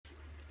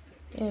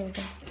There we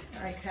go.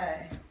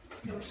 Okay.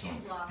 No, she's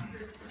lost.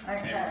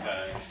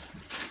 Okay.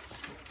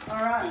 All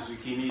right. The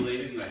zucchini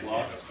lady is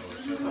lost.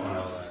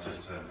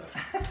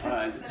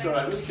 Alright, it's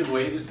alright, we can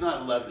wait. It's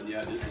not 11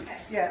 yet, is it?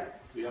 Yeah.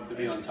 We have to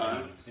be on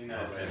time.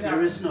 No.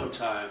 There is no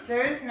time.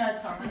 There is no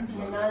time. You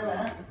know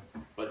that.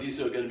 But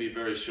these are going to be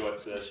very short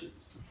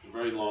sessions. A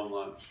very long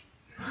lunch.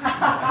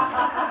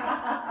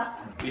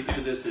 We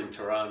do this in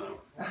Toronto.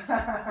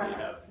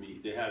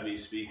 They have me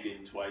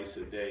speaking twice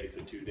a day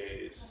for 2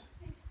 days.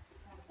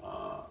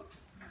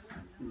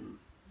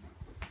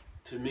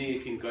 To me,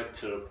 it can get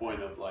to the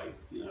point of like,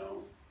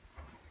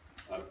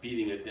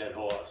 beating a dead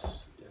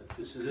horse. Yeah,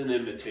 this is an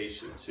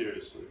invitation,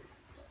 seriously.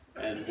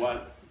 And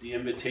what the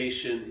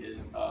invitation is,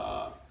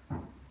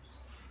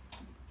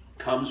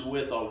 comes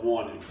with a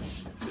warning.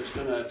 Just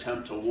going to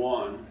attempt to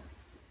warn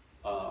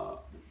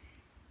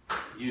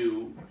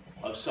you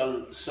of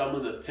some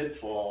of the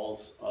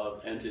pitfalls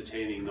of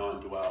entertaining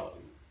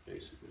non-duality,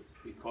 basically,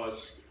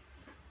 because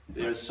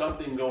there's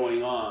something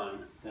going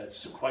on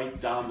that's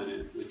quite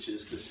dominant, which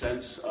is the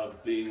sense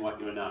of being what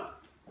you're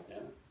not.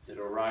 Yeah? It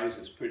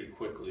arises pretty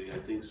quickly. I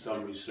think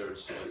some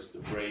research says the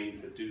brain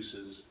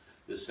produces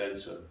the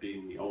sense of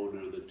being the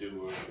owner, the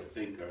doer, the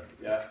thinker,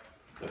 yeah,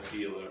 the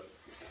feeler,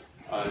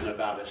 in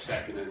about 1.5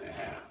 seconds.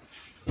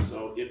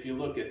 So if you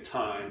look at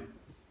time,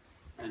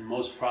 and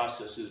most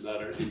processes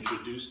that are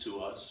introduced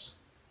to us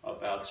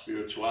about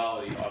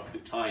spirituality are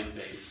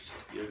time-based.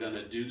 You're going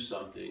to do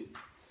something,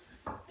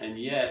 and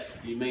yet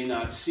you may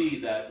not see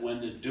that when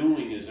the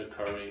doing is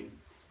occurring,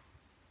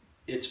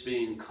 it's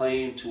being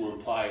claimed to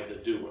imply the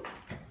doer.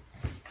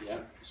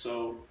 Yeah.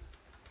 So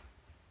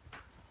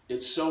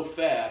it's so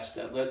fast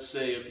that, let's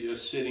say, if you're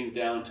sitting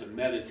down to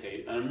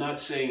meditate, and I'm not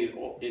saying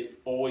it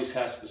always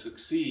has to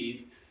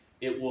succeed.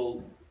 It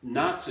will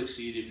not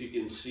succeed if you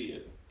can see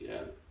it.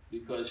 Yeah.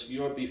 Because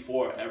you're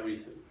before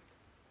everything.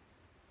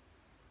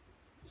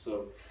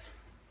 So,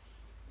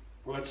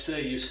 let's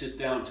say you sit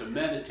down to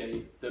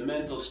meditate, the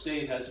mental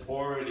state has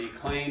already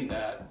claimed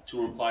that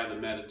to imply the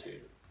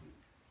meditator.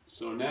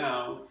 So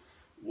now,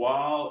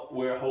 while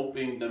we're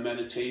hoping the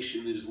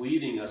meditation is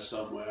leading us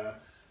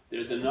somewhere,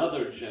 there's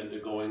another agenda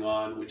going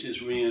on which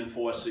is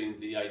reinforcing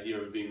the idea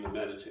of being the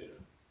meditator.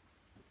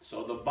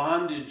 So the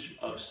bondage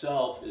of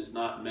self is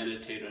not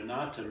meditate or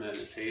not to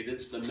meditate,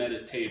 it's the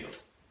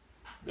meditator.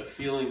 The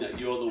feeling that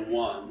you're the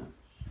one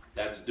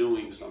that's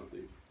doing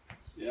something.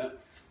 Yeah?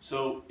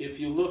 So if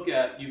you look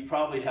at, you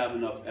probably have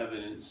enough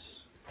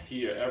evidence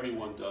here,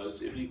 everyone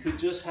does, if you could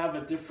just have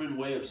a different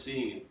way of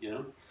seeing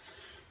it,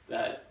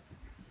 that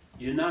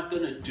you're not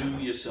going to do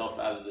yourself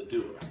out of the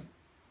doer.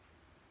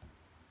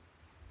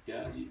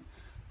 Yeah?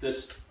 The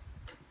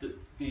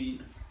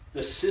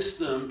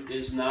system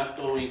is not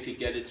going to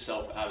get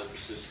itself out of the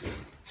system.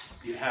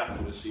 You have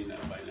to have seen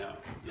that by now.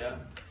 Yeah?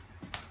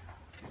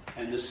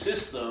 And the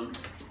system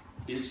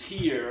is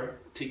here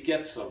to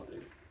get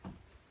something.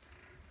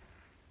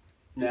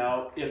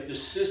 Now, if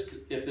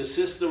the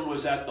system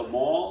was at the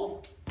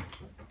mall,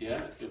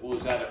 yeah, if it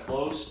was at a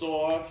clothes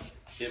store,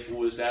 if it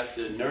was at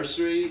the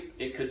nursery,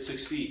 it could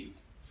succeed.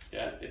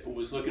 Yeah, if it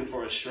was looking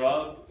for a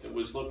shrub, it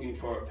was looking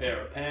for a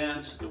pair of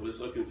pants, it was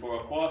looking for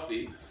a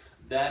coffee,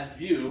 that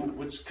view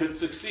could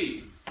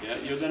succeed. Yeah,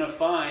 you're going to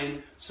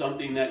find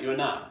something that you're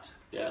not.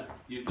 Yeah,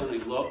 you're going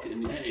to look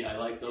and, hey, I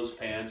like those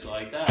pants, I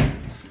like that.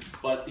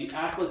 But the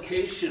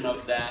application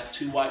of that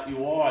to what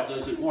you are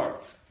doesn't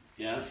work.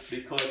 Yeah,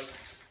 because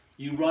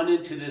you run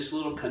into this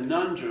little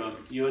conundrum.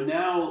 You're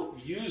now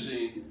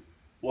using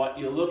what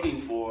you're looking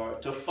for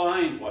to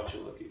find what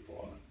you're looking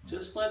for.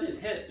 Just let it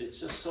hit. It's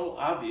just so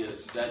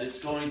obvious that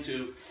it's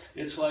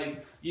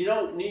like you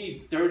don't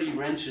need 30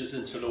 wrenches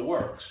into the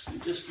works. You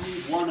just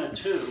need 1 or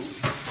 2.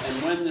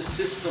 And when the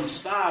system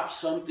stops,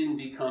 something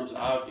becomes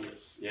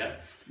obvious.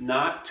 Yeah?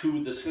 Not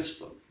to the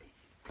system,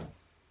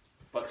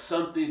 but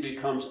something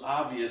becomes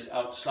obvious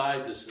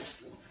outside the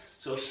system.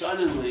 So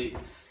suddenly,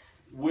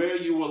 where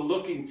you were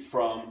looking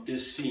from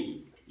is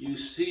seen. You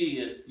see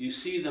it. You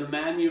see the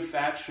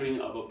manufacturing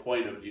of a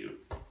point of view.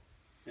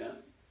 Yeah?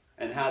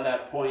 And how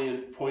that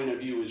point of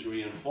view is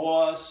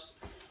reinforced,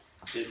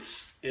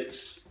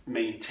 it's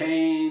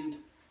maintained,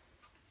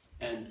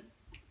 and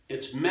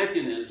its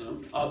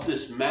mechanism of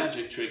this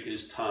magic trick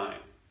is time,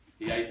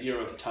 the idea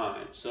of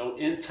time. So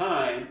in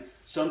time,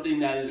 something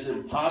that is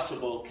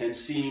impossible can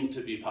seem to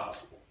be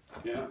possible,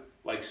 yeah?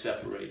 Like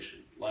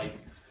separation, like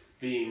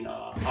being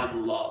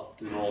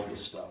unloved and all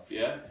this stuff,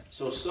 yeah?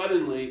 So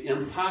suddenly,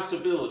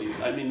 impossibilities,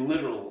 I mean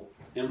literal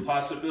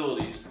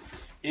impossibilities,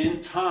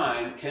 in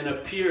time can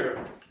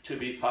appear to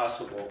be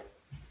possible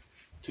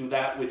to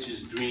that which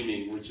is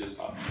dreaming, which is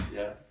us,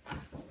 yeah?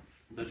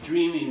 The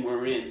dreaming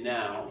we're in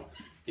now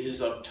is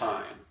of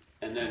time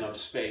and then of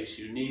space.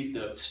 You need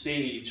the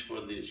stage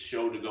for this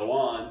show to go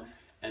on,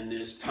 and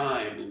there's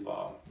time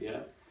involved,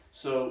 yeah?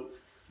 So,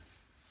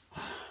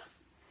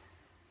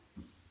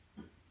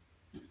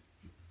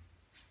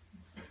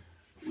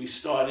 we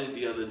started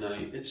the other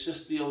night. It's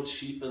just the old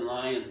sheep and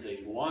lion thing.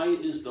 Why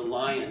is the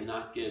lion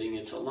not getting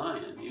it's a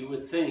lion? You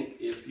would think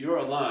if you're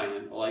a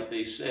lion, like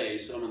they say,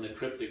 some of the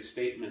cryptic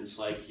statements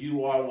like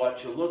you are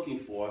what you're looking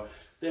for,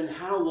 then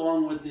how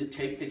long would it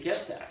take to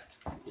get that?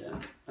 Yeah,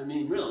 I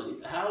mean, really,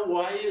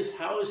 how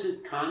is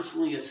it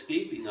constantly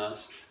escaping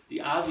us, the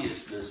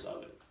obviousness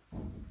of it?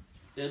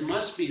 There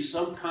must be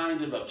some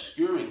kind of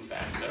obscuring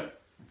factor,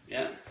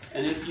 yeah?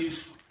 And if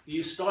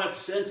you start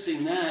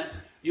sensing that,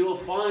 you'll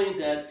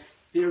find that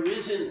there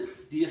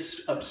isn't, the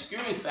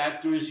obscuring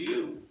factor is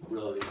you,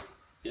 really,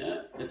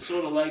 yeah? It's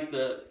sort of like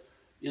the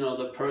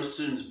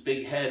person's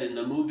big head in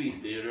the movie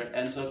theater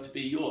ends up to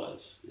be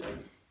yours, yeah?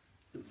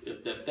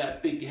 If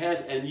that big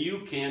head and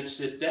you can't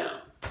sit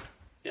down,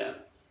 yeah?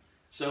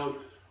 So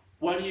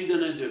what are you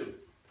going to do?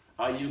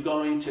 Are you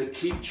going to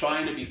keep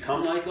trying to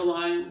become like a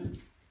lion,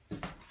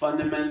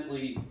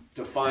 fundamentally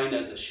defined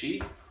as a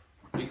sheep?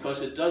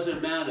 Because it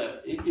doesn't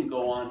matter, it can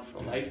go on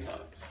for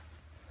lifetimes.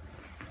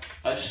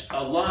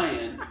 A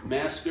lion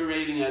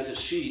masquerading as a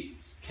sheep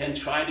can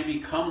try to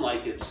become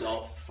like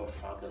itself for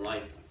fucking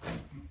lifetime.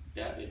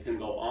 Yeah, it can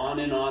go on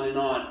and on and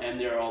on, and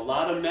there are a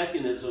lot of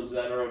mechanisms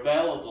that are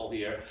available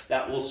here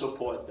that will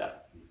support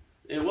that.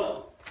 It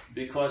will,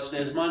 because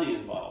there's money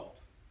involved.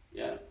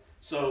 Yeah,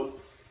 so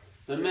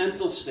the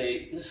mental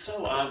state is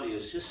so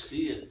obvious, just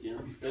see it, you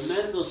know. The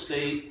mental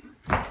state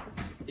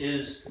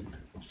is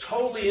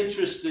totally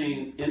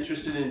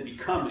interested in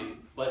becoming,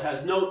 but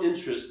has no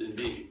interest in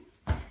being.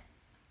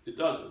 It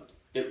doesn't.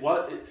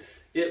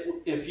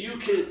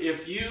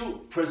 If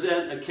you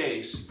present a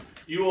case,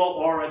 you are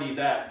already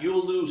that.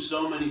 You'll lose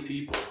so many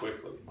people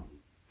quickly.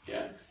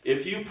 Yeah.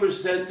 If you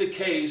present a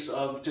case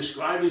of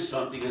describing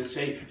something and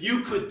say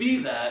you could be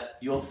that,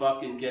 you'll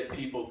fucking get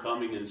people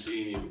coming and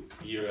seeing you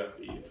year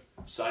after year,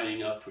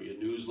 signing up for your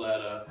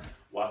newsletter.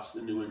 What's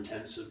the new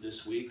intensive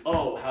this week?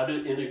 Oh, how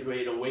to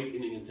integrate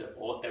awakening into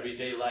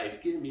everyday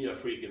life. Give me a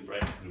freaking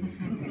break. You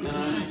know what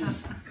I mean?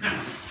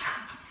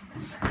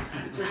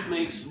 It just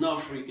makes no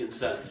freaking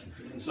sense.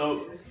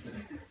 So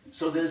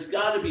there's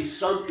got to be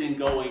something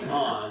going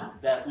on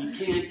that we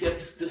can't get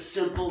the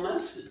simple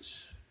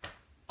message,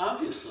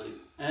 obviously.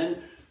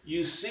 And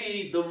you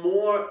see, the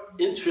more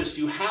interest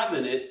you have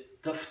in it,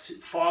 the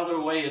farther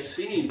away it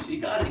seems.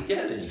 You got to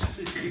get it.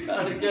 You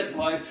got to get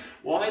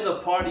why the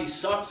party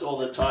sucks all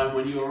the time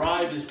when you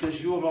arrive is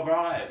because you have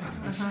arrived.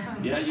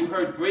 Yeah, you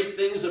heard great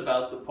things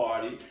about the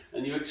party,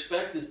 and you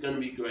expect it's going to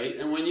be great,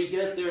 and when you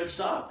get there, it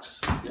sucks.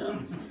 Yeah,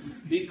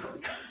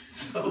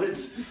 so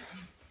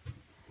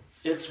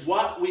it's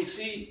what we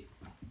see.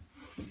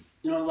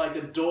 You know, like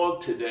a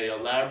dog today, a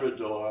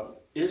Labrador,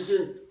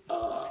 isn't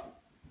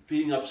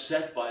being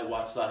upset by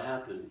what's not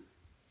happening.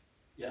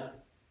 Yeah,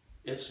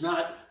 it's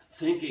not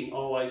thinking,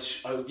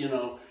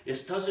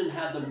 it doesn't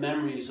have the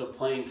memories of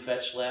playing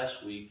fetch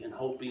last week and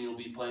hoping it'll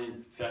be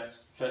playing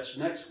fetch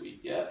next week,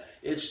 yeah?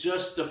 It's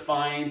just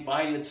defined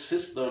by its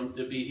system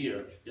to be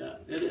here, yeah,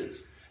 it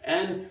is.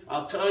 And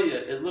I'll tell you,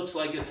 it looks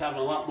like it's having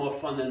a lot more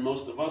fun than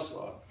most of us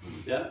are,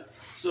 yeah?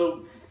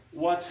 So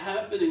what's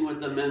happening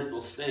with the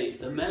mental state?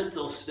 The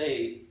mental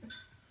state,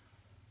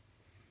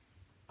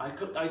 I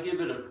give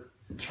it a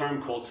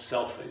term called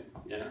selfing,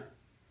 yeah?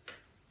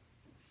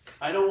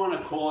 I don't want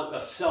to call it a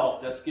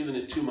self, that's giving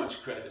it too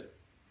much credit.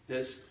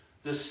 The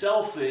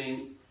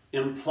selfing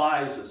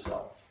implies a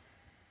self.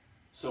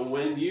 So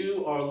when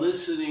you are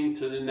listening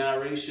to the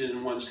narration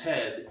in one's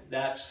head,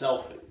 that's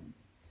selfing.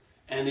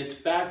 And it's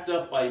backed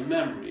up by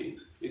memory,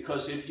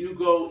 because if you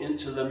go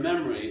into the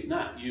memory,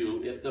 not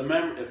you, if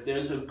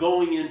there's a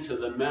going into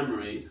the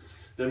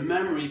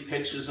memory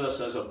pictures us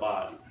as a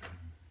body.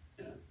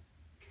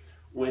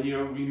 When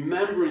you're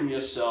remembering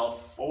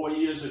yourself 4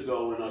 years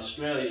ago in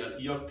Australia,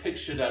 you're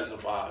pictured as a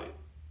body.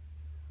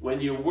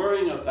 When you're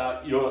worrying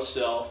about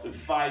yourself, and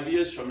 5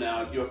 years from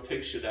now, you're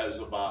pictured as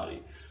a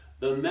body.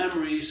 The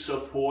memories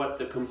support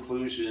the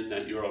conclusion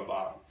that you're a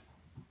body.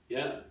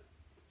 Yeah?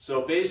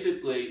 So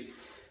basically,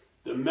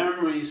 the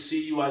memories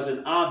see you as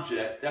an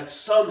object that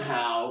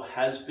somehow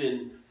has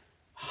been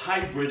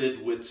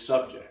hybrided with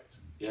subject.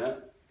 Yeah?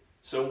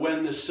 So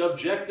when the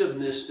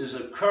subjectiveness is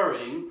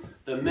occurring,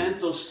 the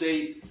mental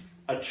state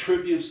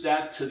attributes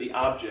that to the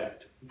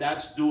object.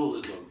 That's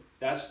dualism.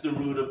 That's the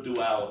root of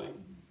duality.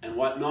 And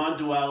what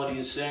non-duality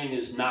is saying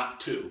is not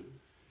two.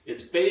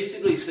 It's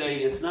basically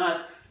saying it's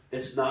not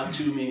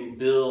two meaning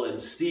Bill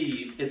and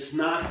Steve. It's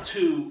not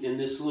two in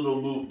this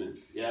little movement,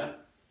 yeah?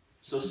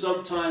 So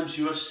sometimes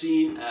you're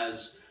seen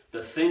as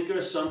the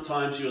thinker,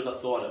 sometimes you're the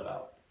thought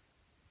about.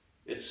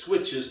 It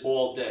switches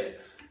all day.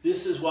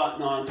 This is what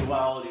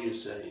non-duality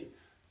is saying.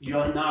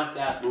 You're not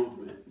that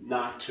movement,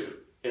 not two.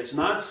 It's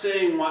not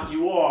saying what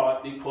you are,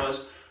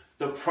 because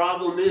the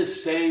problem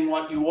is saying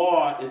what you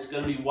are, it's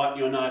going to be what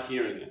you're not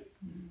hearing it.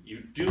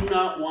 You do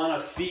not want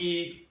to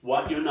feed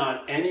what you're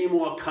not any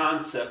more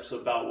concepts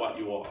about what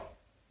you are,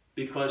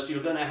 because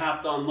you're going to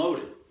have to unload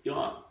it.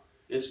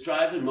 It's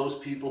driving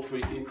most people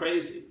freaking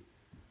crazy.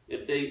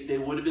 if they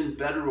would have been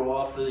better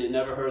off if they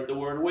never heard the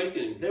word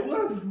awakening. They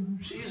would have.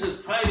 Jesus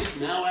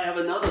Christ, now I have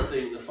another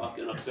thing to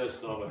fucking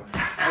obsess over.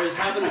 I was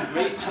having a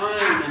great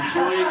time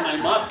enjoying my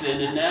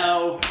muffin, and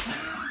now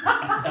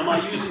am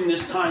I using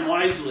this time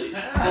wisely?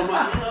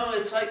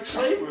 It's like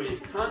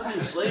slavery,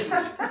 constant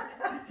slavery.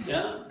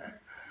 Yeah?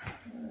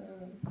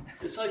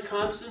 It's like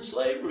constant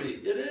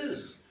slavery. It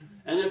is.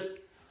 And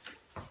it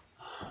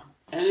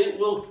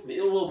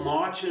will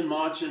march and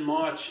march and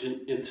march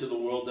into the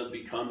world of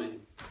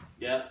becoming.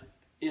 Yeah?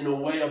 In a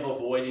way of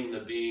avoiding the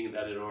being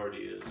that it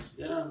already is.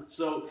 Yeah?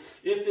 So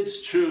if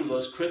it's true,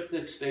 those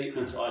cryptic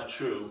statements are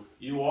true,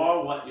 you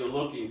are what you're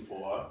looking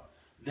for,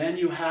 then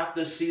you have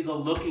to see the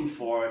looking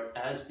for it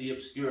as the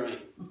obscuring.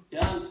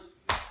 Yes?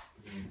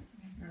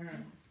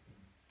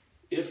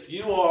 If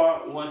you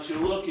are what you're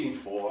looking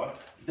for,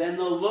 then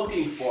the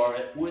looking for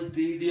it would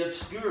be the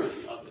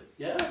obscuring of it.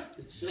 Yeah?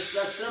 It's just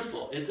that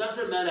simple. It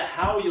doesn't matter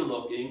how you're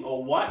looking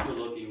or what you're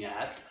looking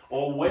at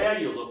or where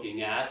you're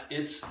looking at.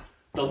 It's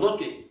the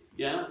looking.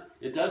 Yeah?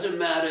 It doesn't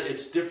matter.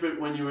 It's different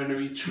when you're in a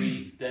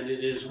retreat than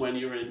it is when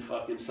you're in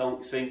fucking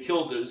St.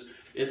 Kilda's.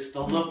 It's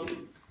the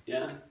looking.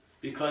 Yeah?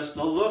 Because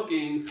the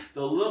looking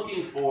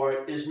for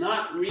it is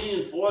not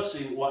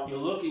reinforcing what you're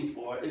looking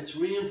for. It's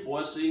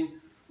reinforcing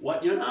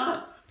what you're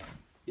not.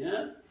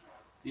 Yeah?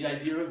 The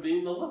idea of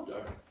being the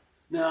looker.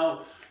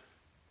 Now,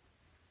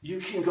 you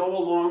can go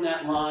along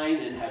that line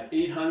and have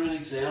 800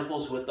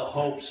 examples with the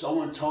hope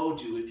someone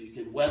told you if you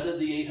can weather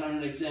the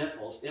 800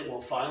 examples, it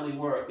will finally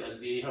work as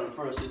the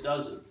 801st. It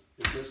doesn't.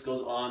 It just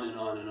goes on and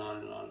on and on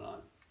and on and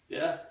on.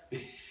 Yeah?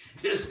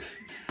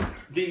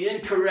 The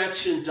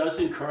incorrection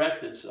doesn't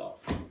correct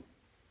itself.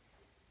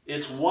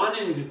 It's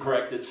wanting to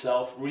correct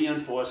itself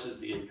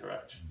reinforces the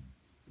incorrection.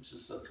 It's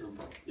just that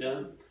simple.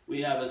 Yeah?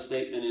 We have a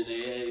statement in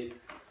AA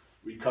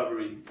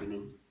recovery,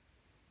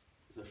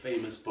 it's a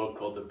famous book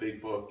called The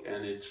Big Book,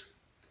 and it's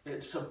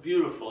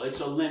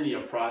a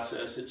linear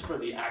process. It's for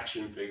the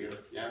action figure,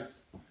 yes?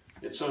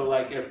 It's sort of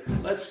like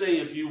let's say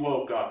if you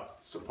woke up,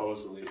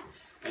 supposedly,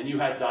 and you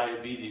had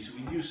diabetes,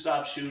 would you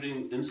stop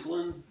shooting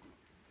insulin?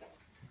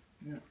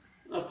 Yeah.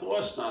 Of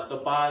course not. The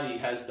body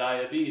has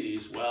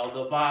diabetes. Well,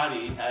 the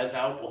body has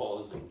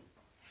alcoholism.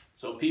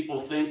 So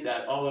people think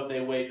that, if they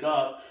wake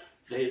up,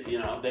 they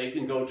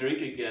can go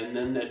drink again, and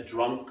then they're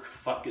drunk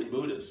fucking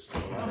Buddhists.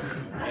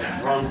 They're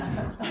drunk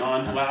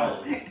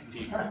non-duality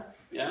people.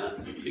 Yeah?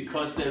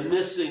 Because they're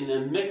mixing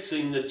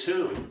the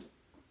two.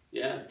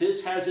 Yeah?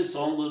 This has its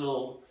own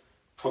little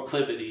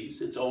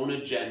proclivities, its own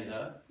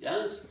agenda.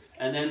 Yes?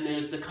 And then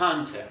there's the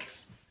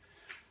context.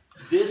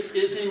 This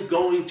isn't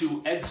going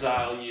to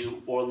exile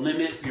you or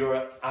limit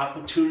your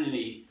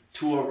opportunity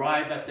to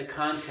arrive at the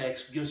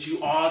context because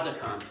you are the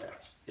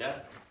context.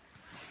 Yeah?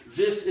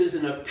 This is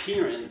an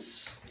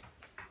appearance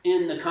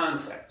in the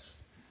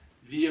context.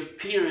 The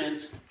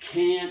appearance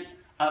can't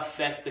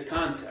affect the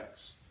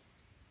context.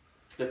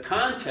 The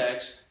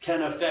context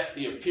can affect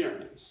the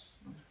appearance,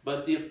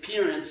 but the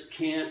appearance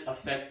can't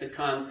affect the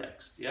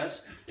context.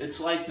 Yes? It's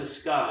like the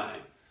sky.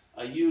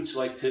 A huge,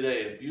 like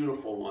today, a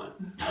beautiful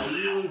one. A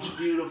huge,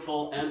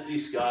 beautiful, empty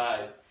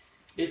sky.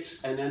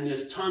 And then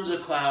there's tons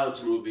of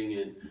clouds moving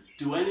in.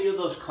 Do any of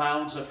those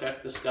clouds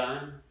affect the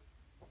sky?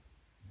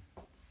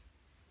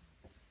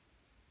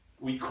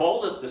 We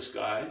call it the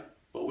sky,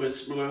 but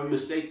we're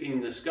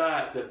mistaking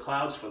the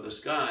clouds for the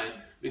sky,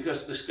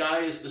 because the sky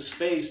is the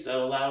space that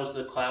allows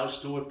the clouds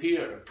to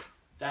appear.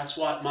 That's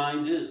what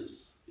mind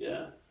is.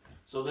 Yeah?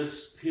 So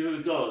here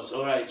it goes.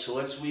 All right,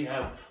 so we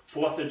have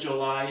 4th of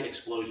July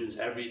explosions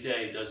every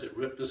day. Does it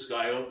rip the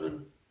sky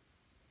open?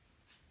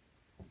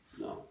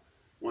 No.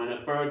 When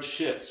a bird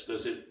shits,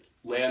 does it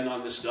land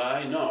on the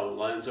sky? No, it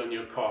lands on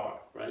your car,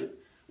 right?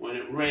 When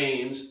it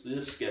rains,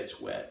 this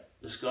gets wet.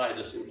 The sky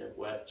doesn't get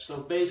wet.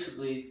 So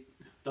basically,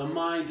 the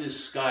mind is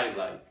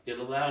skylight. It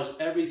allows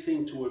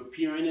everything to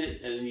appear in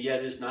it, and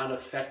yet is not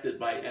affected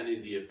by any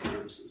of the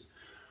appearances.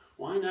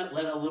 Why not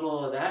let a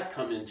little of that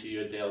come into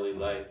your daily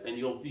life, and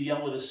you'll be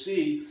able to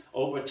see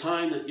over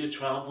time that you're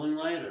traveling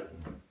lighter.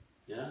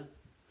 Yeah?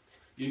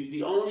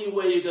 The only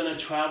way you're going to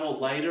travel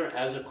lighter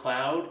as a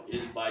cloud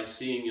is by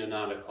seeing you're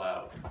not a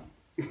cloud.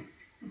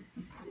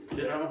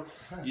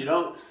 You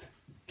don't.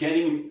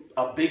 Getting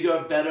a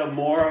bigger, better,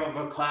 more of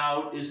a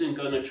cloud isn't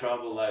going to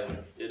travel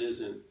lighter. It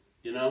isn't.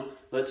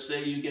 Let's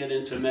say you get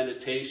into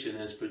meditation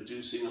as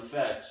producing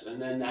effects,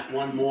 and then that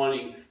one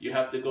morning you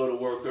have to go to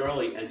work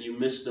early and you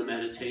miss the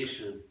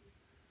meditation.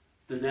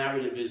 The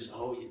narrative is,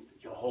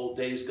 your whole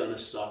day's going to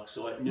suck,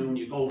 so at noon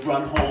you go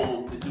run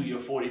home to do your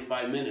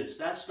 45 minutes.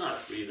 That's not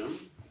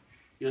freedom.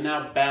 You're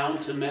now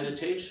bound to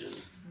meditation.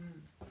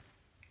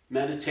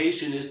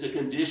 Meditation is the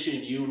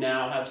condition you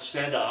now have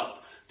set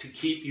up to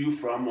keep you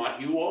from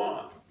what you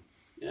are.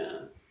 Yeah.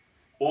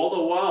 All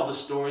the while the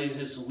story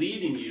is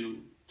leading you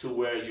to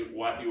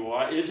what you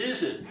are. It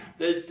isn't.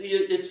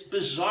 It's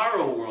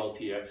bizarro world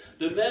here.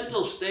 The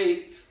mental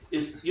state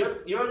is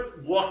you're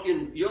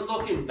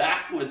looking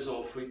backwards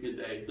all freaking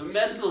day. The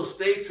mental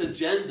state's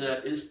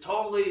agenda is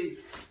totally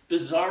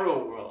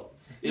bizarro world.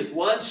 It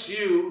wants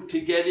you to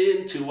get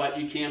into what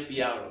you can't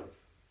be out of.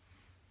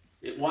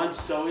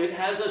 So it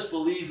has us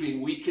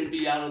believing we can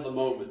be out of the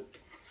moment.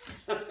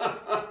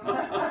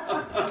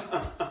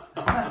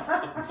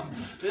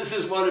 This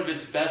is one of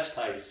its best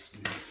heists.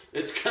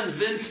 It's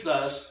convinced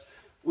us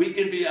we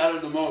can be out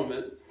of the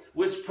moment,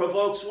 which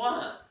provokes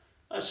what?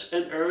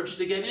 An urge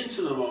to get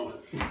into the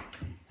moment.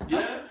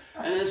 Yeah?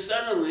 And then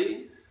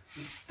suddenly,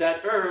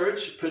 that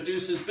urge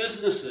produces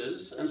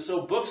businesses, and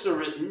so books are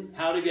written,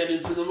 how to get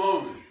into the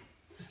moment.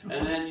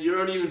 And then you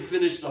don't even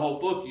finish the whole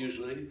book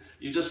usually.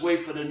 You just wait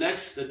for the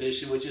next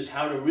edition, which is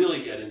how to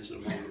really get into the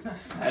moment.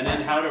 And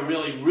then how to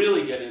really,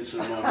 really get into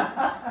the moment.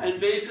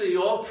 And basically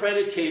all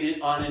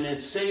predicated on an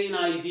insane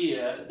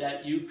idea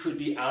that you could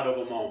be out of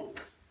a moment.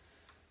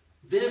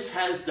 This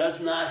does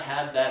not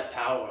have that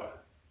power.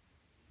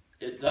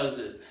 It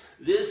doesn't.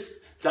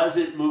 This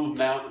doesn't move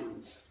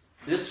mountains.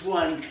 This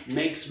one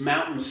makes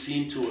mountains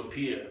seem to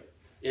appear.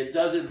 It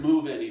doesn't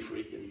move any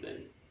freaking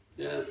thing.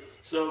 Yeah.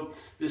 So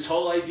this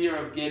whole idea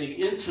of getting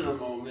into the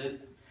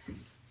moment,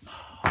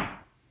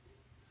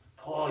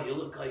 Paul, you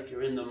look like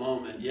you're in the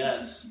moment.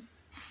 Yes.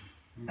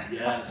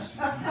 Yes.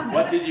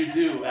 What did you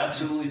do?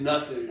 Absolutely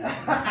nothing. Then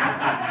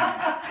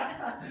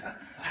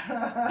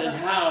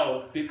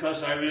how?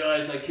 Because I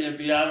realize I can't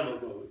be out of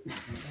a moment.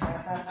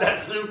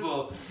 That's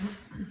simple.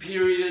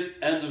 Period.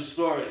 End of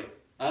story.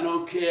 I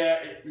don't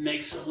care. It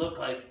makes it look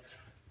like,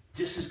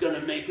 this is going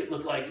to make it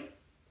look like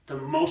the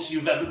most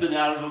you've ever been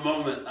out of a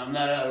moment. I'm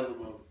not out of a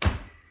moment.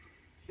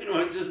 You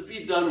know, just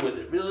be done with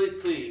it. Really,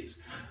 please.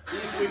 Be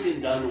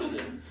freaking done with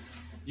it.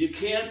 You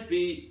can't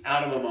be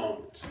out of a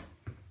moment.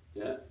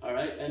 Yeah, all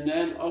right? And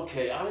then,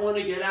 okay, I want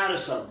to get out of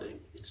something.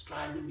 It's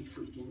driving me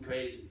freaking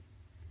crazy.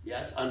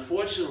 Yes,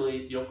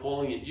 unfortunately, you're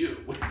calling it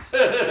you.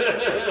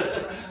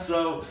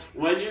 So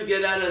when you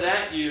get out of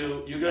that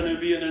you, you're going to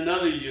be in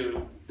another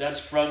you that's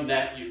from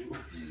that you.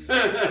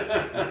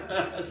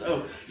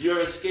 So your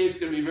escape's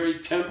going to be very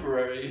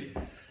temporary.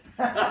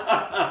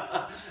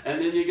 And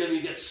then you're going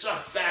to get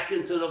sucked back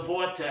into the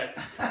vortex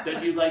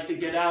that you'd like to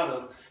get out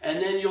of. And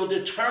then you'll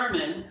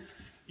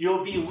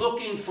be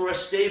looking for a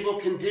stable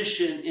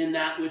condition in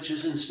that which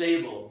is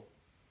unstable.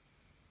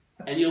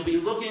 And you'll be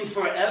looking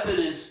for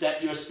evidence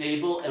that you're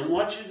stable, and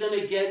what you're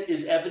going to get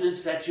is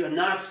evidence that you're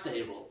not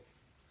stable.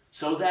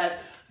 So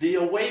that the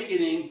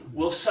awakening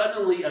will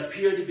suddenly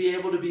appear to be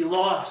able to be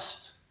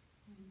lost.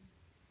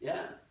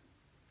 Yeah.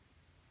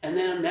 And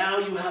then now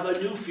you have a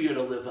new fear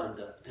to live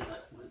under. They're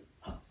like,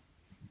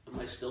 am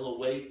I still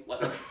awake?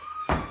 What?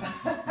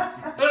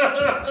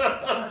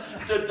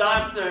 The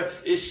doctor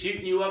is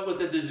shooting you up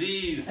with a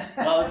disease.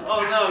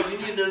 Oh no, you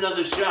need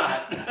another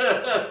shot.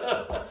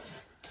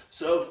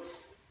 So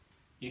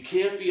you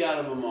can't be out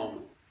of a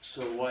moment.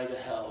 So why the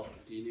hell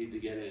do you need to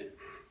get in?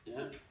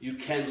 Yeah, you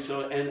can.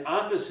 So, and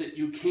opposite,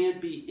 you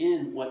can't be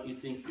in what you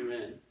think you're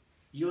in.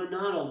 You're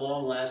not a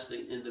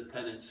long-lasting,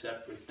 independent,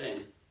 separate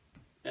thing.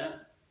 Yeah.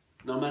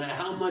 No matter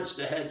how much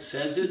the head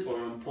says it or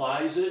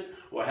implies it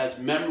or has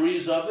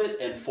memories of it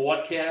and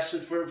forecasts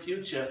it for a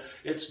future,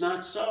 it's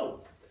not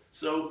so.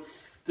 So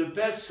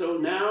so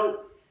now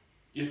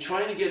you're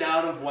trying to get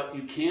out of what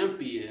you can't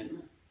be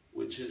in,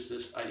 which is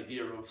this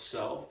idea of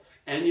self,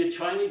 and you're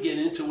trying to get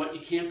into what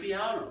you can't be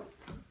out of.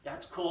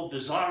 That's called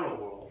Bizarro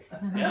World.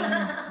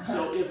 Yeah?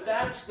 So if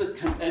that's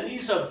and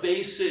these are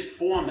basic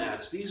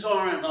formats. These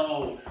aren't,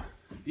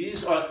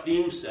 these are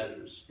theme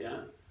setters. Yeah?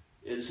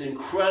 It's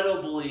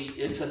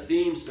a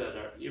theme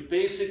setter. You're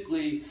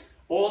basically,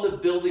 all the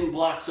building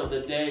blocks of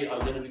the day are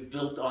going to be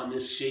built on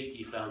this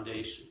shaky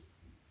foundation.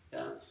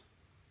 Yes?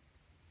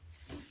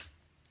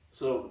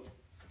 So,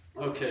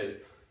 okay.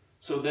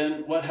 So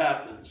then what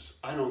happens?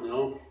 I don't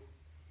know.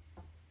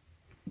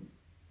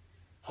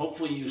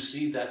 Hopefully you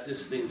see that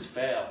this thing's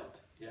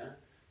failed. Yeah?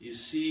 You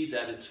see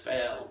that it's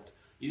failed.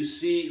 You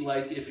see,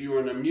 like if you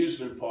were in an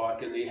amusement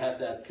park and they had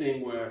that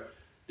thing where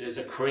there's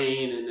a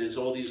crane and there's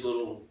all these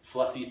little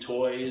fluffy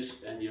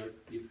toys and you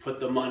put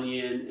the money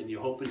in and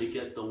you're hoping to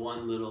get the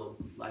one little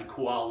like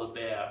koala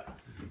bear.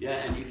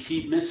 Yeah, and you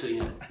keep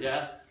missing it.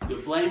 Yeah?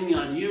 You're blaming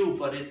on you,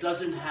 but it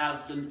doesn't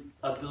have the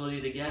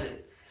ability to get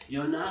it.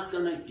 You're not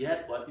going to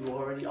get what you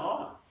already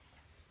are.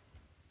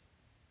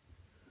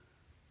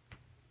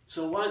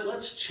 So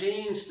let's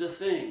change the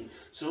thing.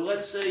 So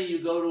let's say you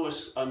go to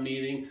a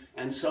meeting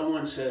and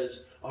someone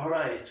says, all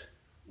right,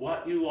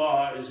 what you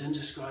are is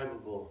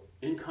indescribable,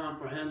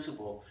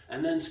 incomprehensible,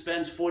 and then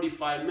spends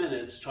 45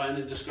 minutes trying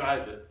to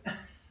describe it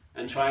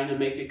and trying to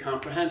make it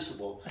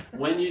comprehensible.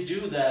 When you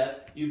do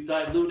that, you've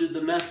diluted the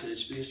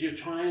message because you're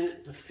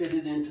trying to fit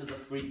it into the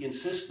freaking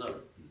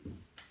system.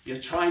 You're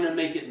trying to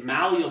make it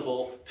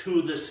malleable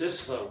to the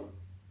system.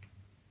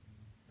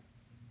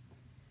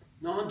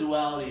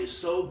 Non-duality is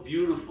so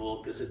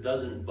beautiful because it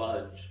doesn't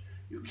budge.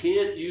 You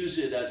can't use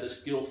it as a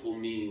skillful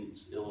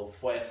means. It will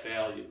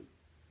fail you.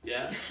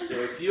 Yeah? So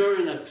if you're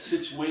in a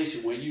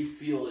situation where you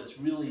feel it's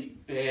really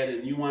bad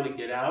and you want to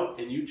get out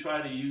and you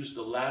try to use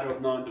the ladder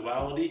of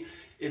non-duality,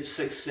 its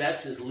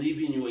success is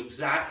leaving you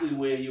exactly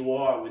where you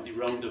are with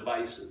your own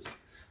devices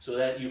so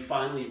that you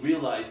finally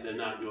realize they're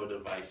not your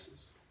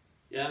devices.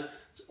 Yeah?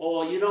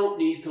 Or you don't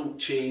need to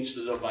change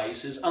the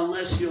devices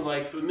unless you're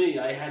like for me.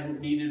 I hadn't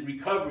needed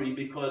recovery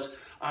because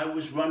I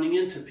was running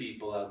into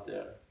people out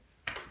there.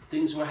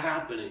 Things were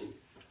happening.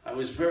 I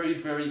was very,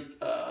 very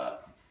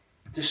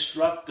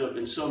destructive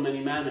in so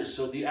many manners.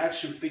 So the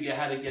action figure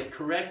had to get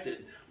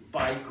corrected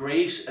by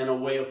grace and a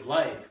way of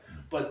life.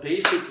 But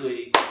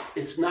basically,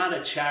 it's not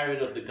a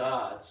chariot of the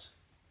gods.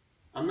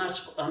 I'm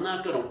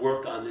not going to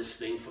work on this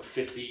thing for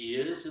 50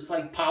 years. It's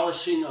like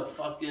polishing a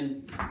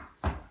fucking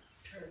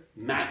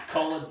matte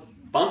colored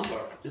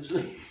bumper. It's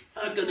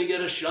not going to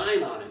get a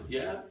shine on it.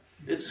 Yeah,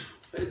 it's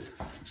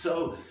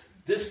so.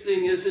 This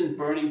thing isn't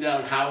burning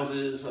down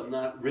houses. I'm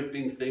not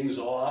ripping things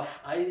off.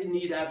 I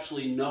need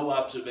absolutely no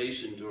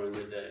observation during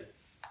the day.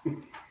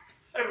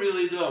 I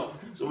really don't.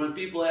 So when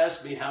people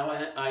ask me how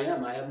I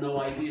am, I have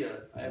no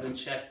idea. I haven't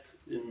checked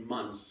in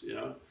months, you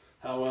know.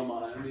 How am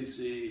I? Let me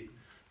see.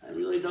 I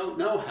really don't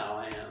know how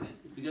I am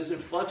because it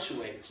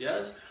fluctuates,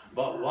 yes?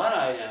 But what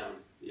I am,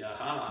 yes.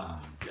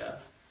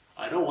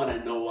 I don't want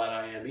to know what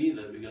I am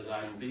either because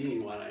I'm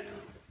being what I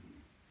am,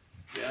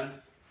 yes?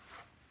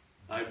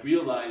 I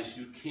realize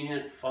you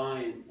can't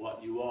find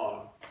what you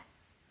are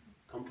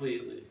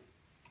completely.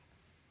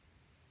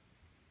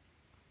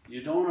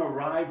 You don't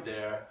arrive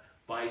there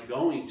by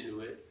going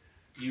to it.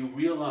 You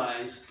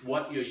realize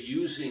what you're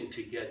using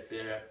to get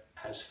there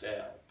has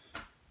failed.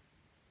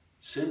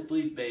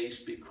 Simply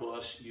based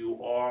because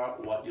you are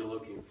what you're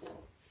looking for.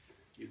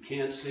 You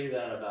can't say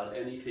that about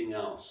anything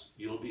else.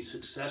 You'll be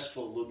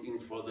successful looking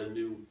for the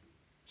new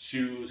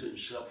shoes and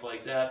stuff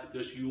like that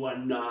because you are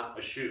not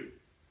a shoe.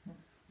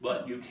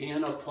 But you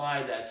can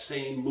apply that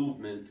same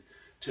movement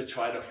to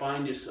try to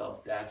find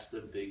yourself. That's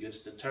the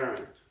biggest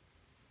deterrent.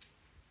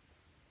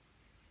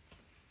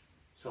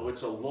 So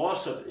it's a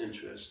loss of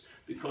interest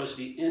because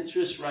the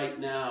interest right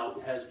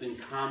now has been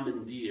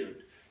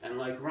commandeered. And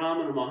like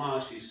Ramana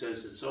Maharshi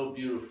says it so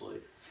beautifully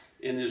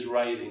in his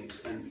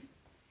writings, and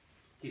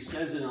he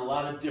says it in a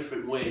lot of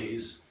different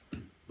ways,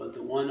 but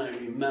the one I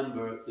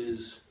remember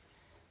is,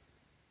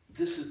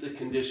 this is the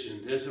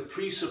condition. There's a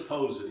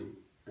presupposing,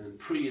 and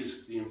pre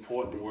is the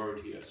important word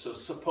here. So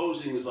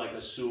supposing is like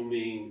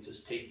assuming,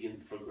 just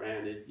taking for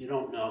granted. You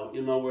don't know.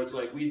 In other words,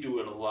 like we do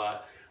it a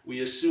lot.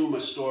 We assume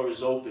a store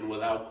is open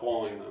without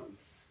calling them.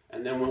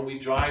 And then when we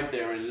drive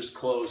there and it's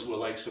closed, we're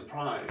like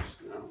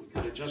surprised. You know, we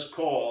could have just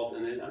called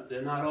and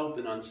they're not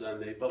open on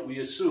Sunday, but we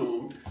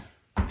assumed,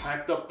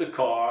 packed up the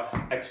car,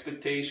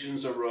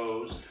 expectations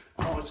arose.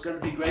 Oh, it's going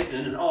to be great,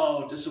 and then,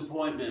 oh,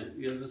 disappointment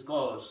because it's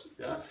closed.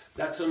 Yeah,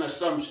 that's an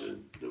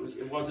assumption.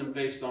 It wasn't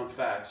based on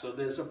facts. So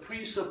there's a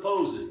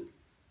presupposing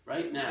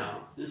right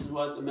now. This is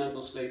what the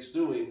mental state's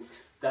doing.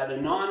 That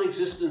a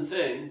non-existent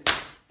thing,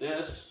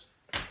 this,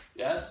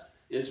 yes,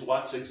 is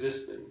what's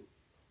existing.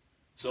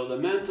 So the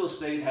mental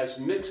state has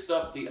mixed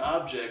up the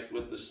object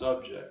with the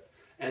subject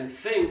and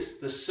thinks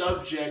the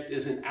subject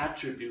is an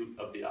attribute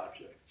of the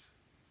object.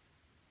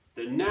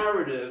 The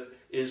narrative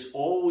is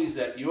always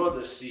that you're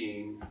the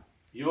seeing,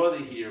 you're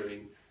the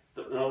hearing.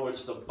 In other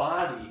words, the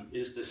body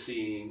is the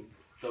seeing,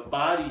 the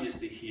body is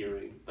the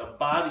hearing, the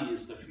body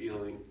is the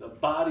feeling, the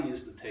body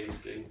is the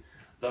tasting,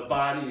 the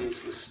body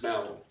is the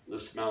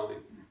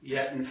smelling.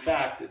 Yet in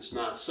fact, it's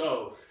not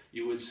so.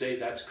 You would say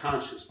that's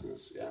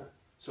consciousness, yeah?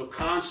 So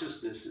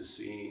consciousness is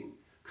seeing,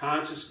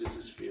 consciousness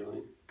is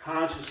feeling,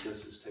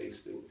 consciousness is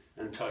tasting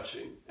and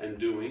touching and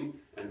doing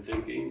and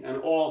thinking, and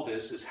all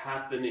this is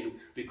happening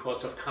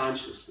because of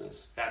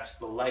consciousness. That's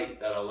the light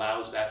that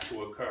allows that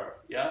to occur,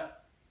 yeah?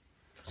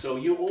 So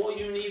all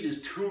you need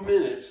is 2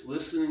 minutes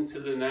listening to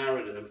the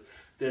narrative.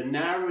 The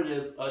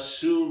narrative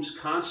assumes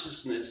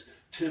consciousness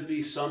to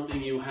be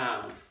something you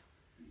have.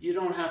 You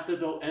don't have to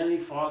go any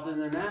farther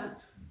than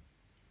that.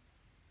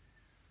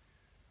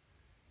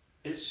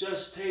 It's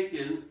just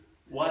taken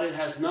what it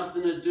has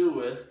nothing to do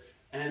with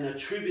and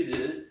attributed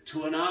it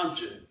to an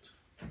object.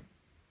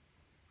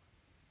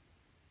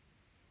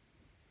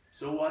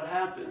 So what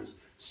happens?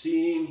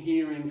 Seeing,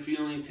 hearing,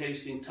 feeling,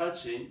 tasting,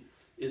 touching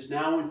is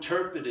now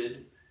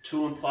interpreted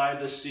to imply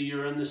the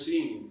seer and the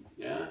seen,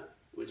 yeah?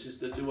 Which is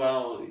the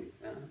duality.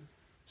 Yeah?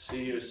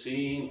 Seer,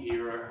 seen,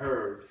 hearer,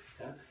 heard.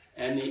 Yeah?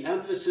 And the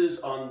emphasis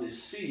on the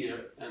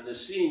seer and the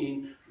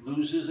seen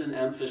loses an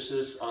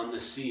emphasis on the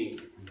seen.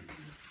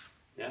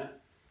 Yeah?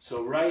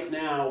 So right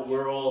now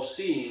we're all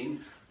seeing,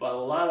 but a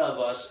lot of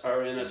us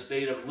are in a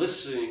state of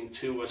listening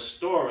to a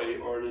story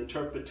or an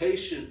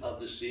interpretation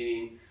of the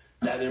seeing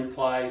that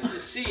implies the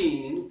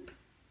seeing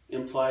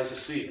implies a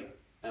seer.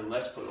 And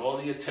let's put all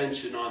the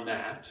attention on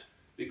that,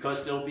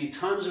 because there'll be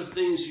tons of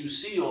things you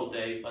see all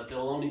day, but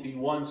there'll only be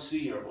one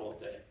seer all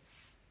day.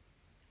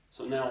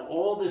 So now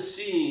all the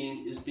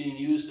seeing is being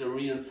used to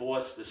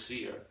reinforce the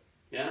seer.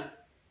 Yeah?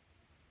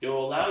 It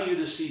will allow you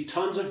to see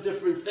tons of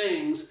different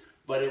things,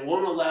 but it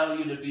won't allow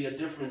you to be a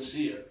different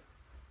seer.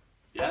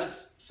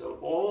 Yes? So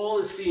all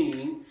the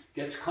seeing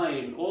gets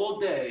claimed all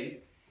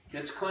day,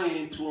 gets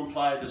claimed to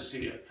imply the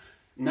seer.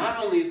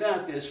 Not only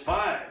that, there's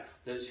 5.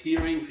 There's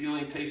hearing,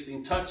 feeling,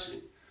 tasting,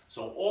 touching.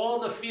 So all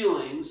the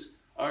feelings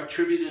are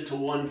attributed to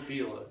one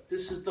feeler.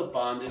 This is the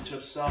bondage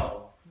of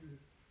soul.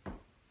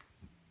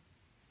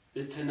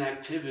 It's an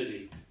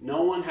activity.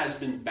 No one has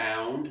been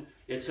bound.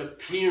 It's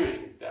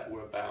appearing that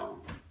we're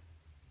bound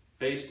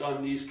based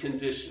on these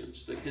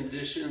conditions. The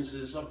conditions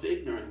is of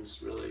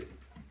ignorance, really.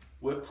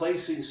 We're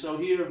placing, so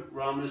here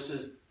Ramana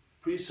says,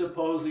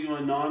 presupposing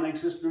a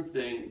non-existent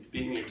thing,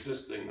 being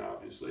existing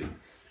obviously,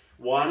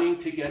 wanting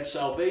to get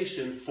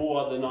salvation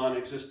for the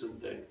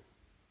non-existent thing.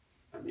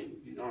 I mean,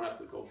 you don't have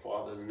to go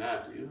farther than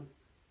that, do you?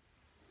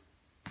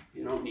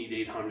 You don't need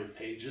 800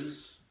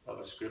 pages of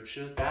a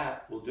scripture.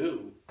 That will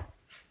do.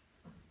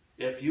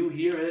 If you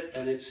hear it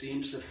and it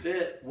seems to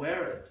fit,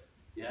 wear it.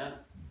 Yeah?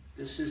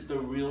 This is the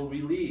real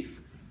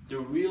relief. The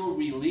real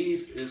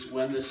relief is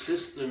when the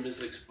system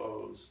is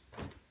exposed.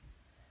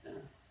 Yeah?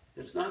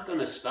 It's not going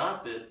to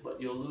stop it,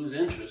 but you'll lose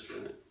interest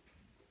in it.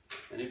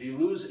 And if you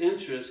lose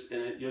interest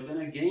in it, you're going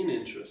to gain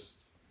interest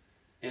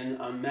in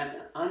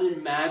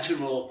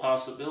unimaginable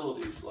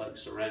possibilities like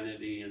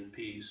serenity and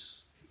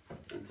peace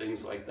and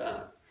things like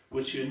that,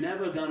 which you're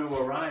never going to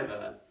arrive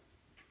at.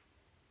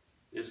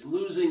 It's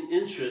losing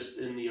interest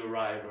in the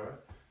arriver.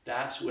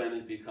 That's when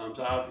it becomes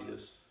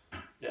obvious.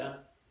 Yeah?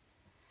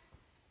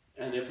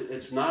 And if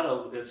it's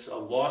not it's a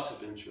loss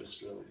of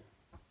interest, really.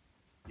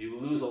 You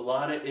lose a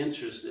lot of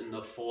interest in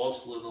the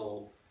false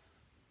little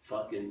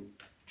fucking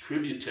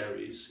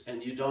tributaries,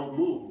 and you don't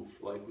move.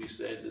 Like we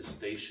said, the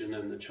station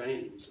and the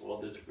trains,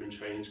 all the different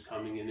trains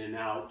coming in and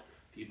out.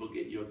 People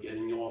you're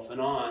getting off and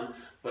on,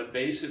 but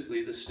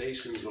basically the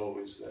station's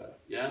always there.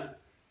 Yeah?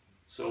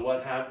 So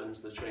what happens?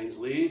 The trains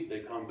leave, they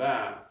come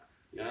back.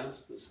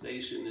 Yes, the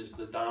station is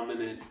the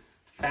dominant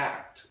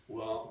fact.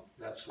 Well,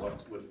 that's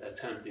what we're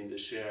attempting to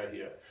share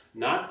here.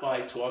 Not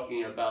by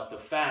talking about the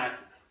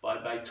fact,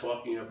 but by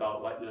talking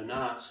about what you're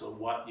not, so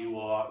what you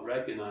are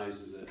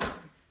recognizes it.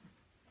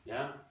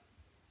 Yeah?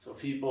 So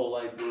people,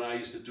 like when I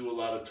used to do a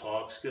lot of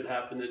talks, could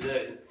happen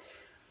today,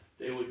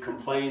 they would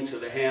complain to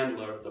the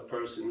handler, the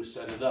person who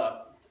set it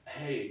up,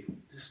 hey,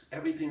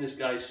 everything this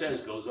guy says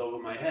goes over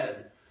my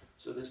head.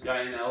 So this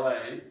guy in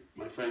LA,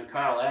 my friend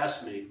Kyle,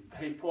 asked me,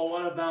 hey Paul,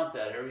 what about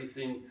that?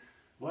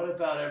 What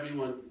about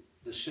everyone,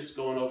 the shit's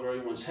going over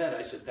everyone's head?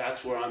 I said,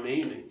 that's where I'm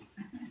aiming.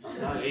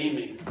 I'm not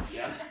aiming,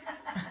 yeah?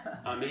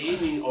 I'm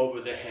aiming over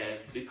the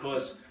head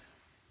because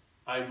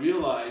I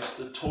realized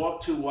to talk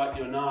to what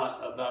you're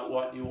not about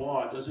what you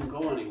are doesn't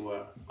go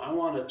anywhere. I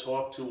want to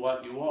talk to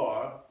what you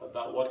are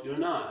about what you're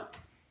not.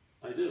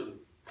 I do,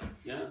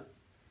 yeah?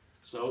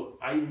 So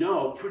I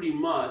know pretty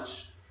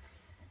much,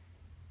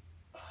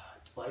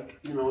 like,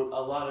 a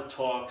lot of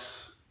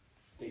talks,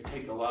 they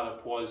take a lot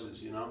of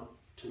pauses,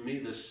 To me,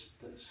 the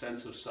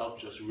sense of self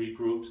just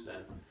regroups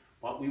then.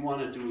 What we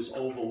want to do is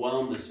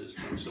overwhelm the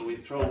system. So we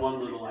throw one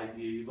little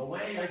idea, you go,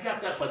 hey, I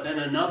got that, but then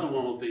another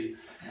one will be.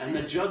 And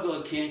the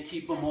juggler can't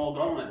keep them all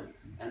going.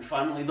 And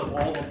finally,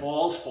 all the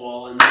balls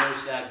fall, and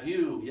there's that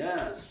view.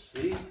 Yes,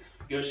 see?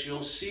 Because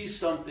you'll see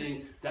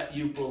something that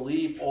you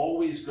believe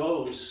always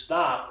goes,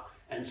 stop,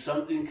 and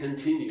something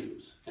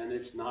continues. And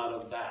it's not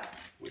of that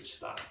which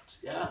stopped.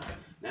 Yeah?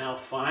 Now,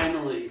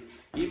 finally,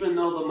 even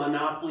though the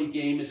Monopoly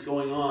game is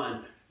going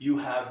on, you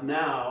have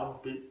now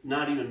been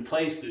not even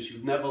placed this,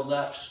 you've never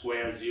left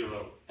square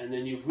zero. And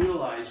then you've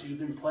realized you've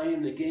been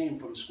playing the game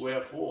from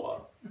square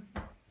four.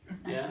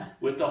 Yeah?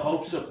 With the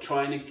hopes of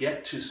trying to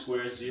get to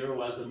square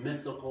zero as a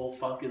mythical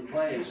fucking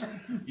place.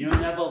 You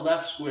never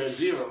left square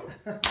zero.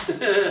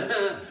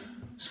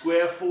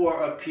 Square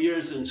four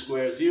appears in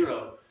square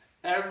zero.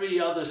 Every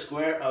other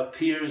square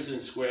appears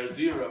in square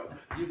zero.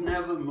 You've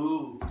never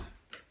moved.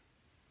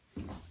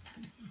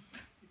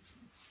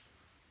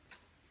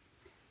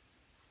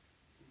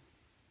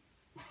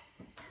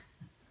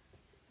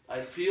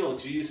 I feel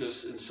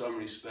Jesus, in some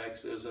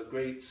respects, there's a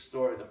great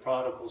story, the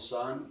prodigal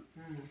son.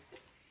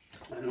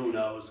 And who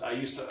knows?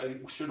 I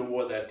should have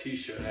wore that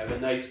t-shirt. I have a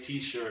nice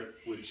t-shirt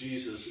with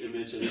Jesus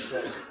image, and it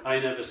says, I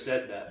never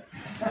said that.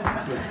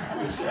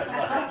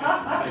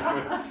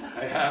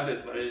 I have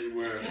it, but I didn't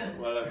wear it,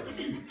 whatever.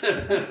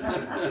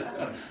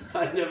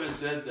 I never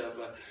said that,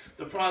 but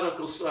the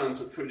prodigal son's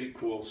a pretty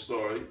cool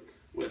story,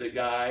 where the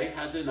guy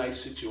has a nice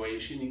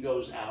situation, he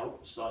goes out,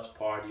 starts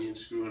partying,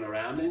 screwing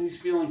around, and he's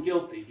feeling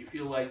guilty. He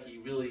feels like he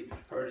really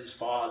hurt his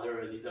father,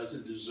 and he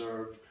doesn't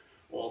deserve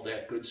all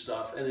that good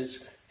stuff, and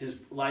his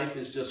life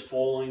is just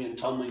falling and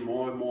tumbling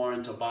more and more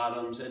into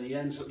bottoms, and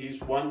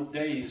one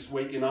day he's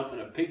waking up in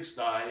a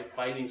pigsty,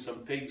 fighting some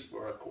pigs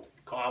for a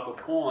cob of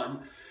corn,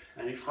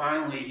 and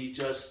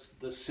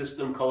the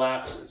system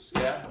collapses,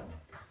 yeah?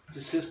 The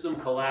system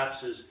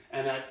collapses,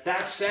 and at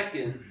that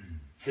second,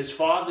 his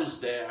father's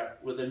there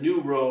with a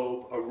new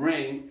robe, a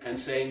ring, and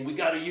saying, we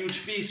got a huge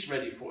feast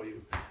ready for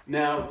you.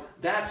 Now,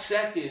 that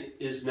second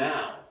is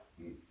now.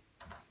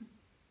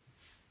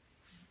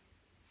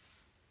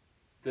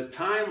 The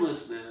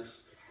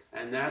timelessness,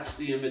 and that's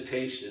the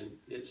invitation,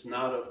 its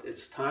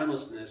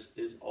timelessness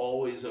is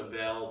always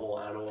available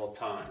at all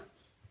times.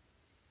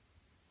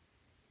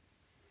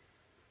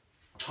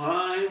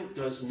 Time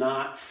does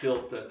not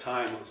filter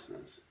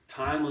timelessness.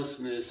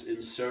 Timelessness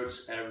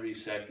inserts every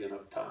second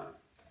of time.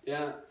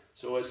 Yeah?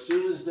 So as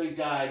soon as the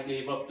guy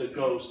gave up the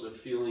ghost of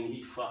feeling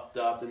he fucked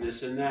up and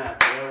this and that,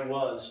 there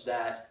was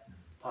that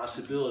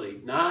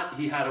possibility. Not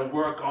he had to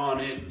work on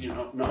it, you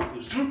know, no, it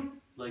was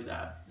like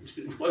that.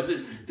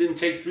 It didn't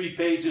take 3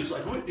 pages,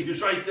 like, he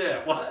was right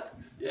there. What?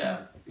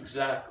 Yeah,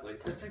 exactly.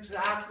 That's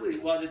exactly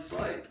what it's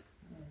like.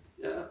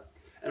 Yeah.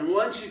 And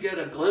once you get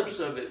a glimpse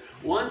of it,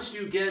 once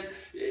you get,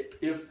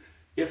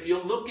 if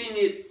you're looking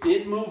at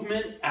in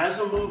movement, as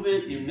a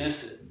movement, you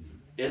miss it.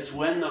 It's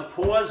when the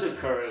pause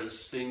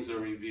occurs, things are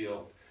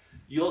revealed.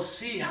 You'll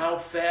see how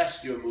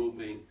fast you're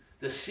moving.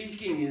 The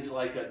seeking is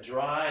like a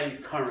dry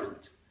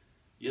current.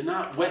 You're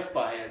not wet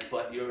by it,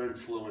 but you're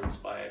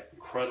influenced by it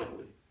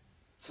incredibly.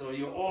 So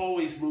you're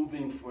always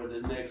moving for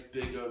the next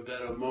bigger,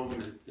 better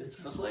moment. It's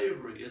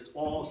slavery. It's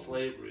all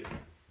slavery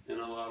in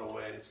a lot of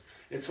ways.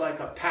 It's like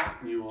a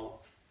pack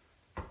mule.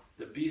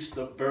 The beast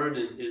of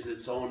burden is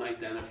its own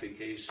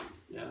identification.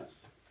 Yes?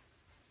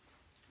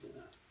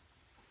 Yeah.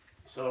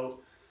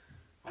 So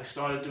I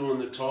started doing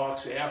the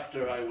talks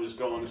after I was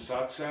going to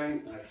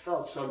satsang, and I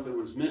felt something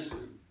was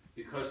missing.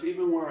 Because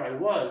even where I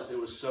was, there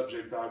was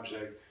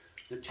subject-object.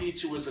 The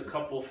teacher was a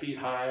couple feet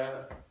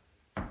higher.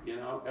 You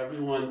know,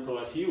 everyone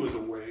thought he was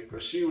awake or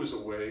she was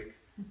awake.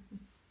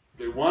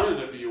 They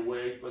wanted to be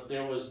awake, but they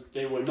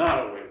were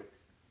not awake.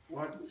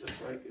 What?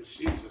 It's like, it's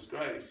Jesus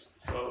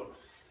Christ. So,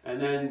 and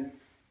then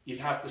you'd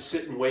have to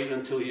sit and wait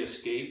until he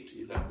escaped.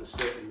 You'd have to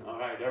sit and, all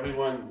right,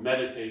 everyone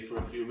meditate for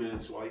a few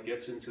minutes while he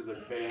gets into the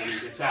van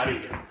and gets out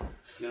of here.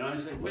 You know,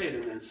 he's like, wait a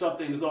minute,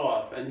 something's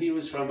off. And he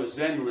was from a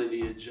Zen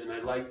lineage, and I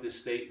like this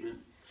statement.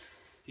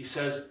 He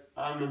says,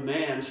 I'm a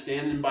man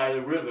standing by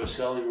the river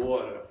selling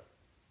water.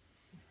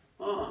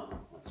 Oh,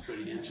 that's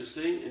pretty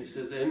interesting. And he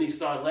says, and he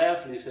started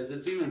laughing. He says,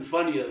 it's even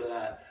funnier than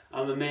that.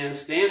 I'm a man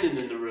standing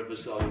in the river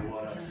selling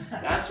water.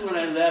 That's when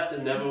I left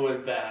and never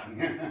went back,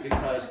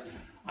 because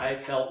I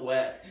felt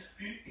wet.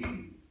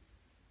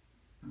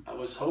 I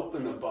was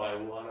hoping to buy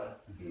water,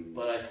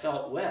 but I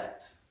felt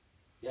wet.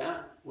 Yeah?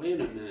 Wait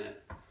a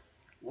minute.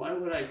 Why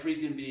would I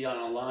freaking be on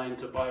a line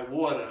to buy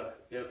water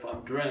if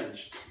I'm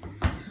drenched?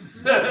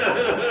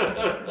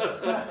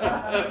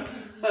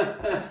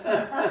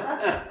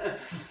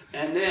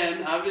 And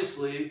then,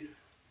 obviously,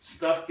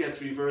 stuff gets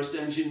reverse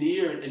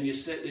engineered, and you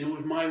said it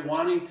was my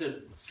wanting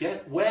to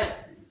get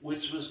wet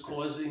which was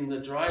causing the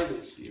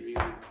dryness. You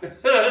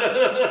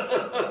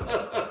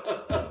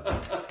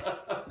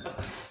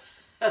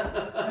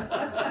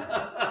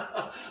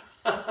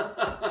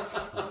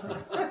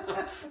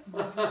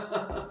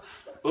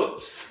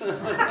Oops.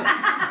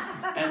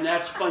 And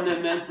that's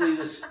fundamentally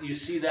this. You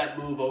see that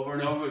move over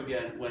and over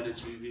again when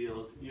it's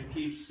revealed. You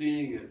keep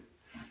seeing it.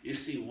 You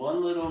see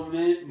one little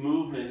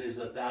movement is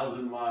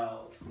 1,000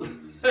 miles.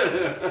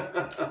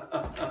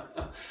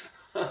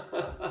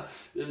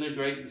 There's a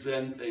great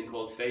Zen thing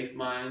called Faith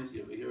Mind.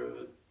 You ever hear of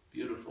it?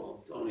 Beautiful.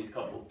 It's only a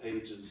couple of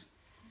pages.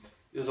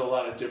 There's a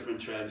lot of different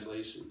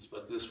translations,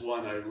 but this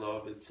one I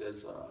love. It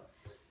says,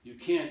 you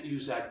can't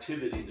use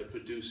activity to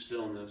produce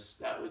stillness.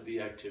 That would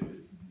be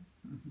activity.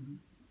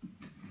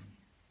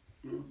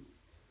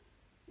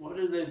 What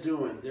are they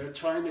doing? They're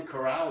trying to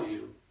corral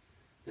you.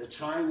 They're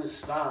trying to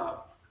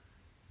stop,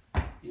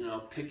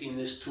 picking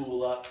this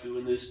tool up,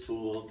 doing this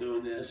tool,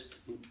 doing this,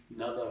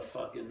 another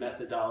fucking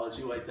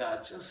methodology like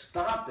that. Just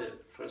stop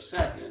it for a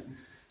second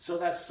so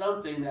that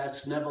something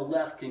that's never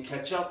left can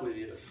catch up with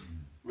you,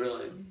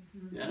 really.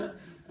 Yeah?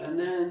 And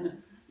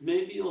then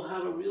maybe you'll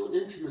have a real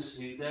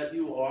intimacy that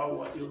you are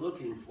what you're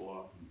looking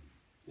for.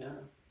 Yeah?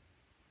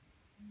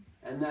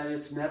 And that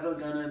it's never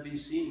going to be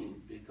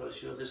seen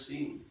because you're the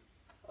seeing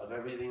of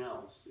everything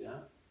else. Yeah?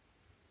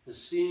 The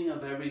seeing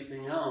of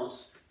everything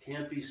else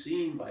can't be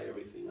seen by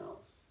everything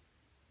else.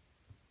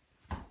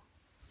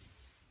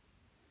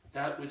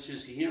 That which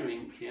is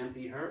hearing can't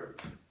be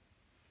heard.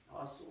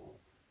 Possible.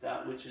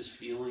 That which is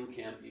feeling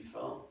can't be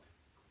felt.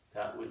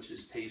 That which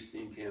is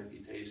tasting can't be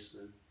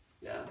tasted.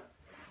 Yeah?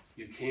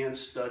 You can't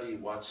study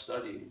what's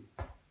studying.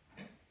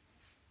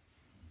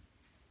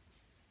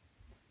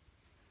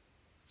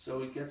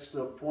 So it gets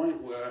to a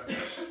point where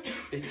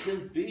it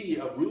can be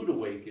a rude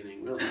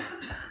awakening, really.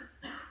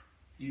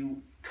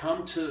 You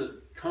come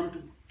to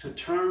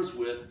terms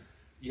with,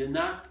 you're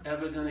not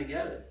ever going to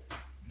get it.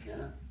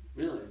 Yeah?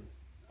 Really.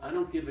 I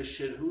don't give a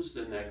shit who's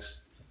the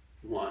next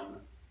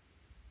one.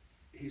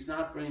 He's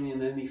not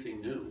bringing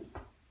anything new.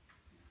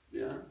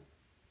 Yeah?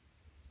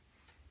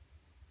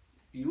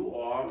 You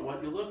are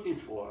what you're looking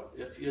for.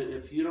 If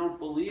you don't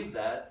believe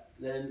that,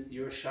 then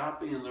you're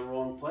shopping in the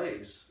wrong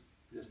place.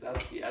 Because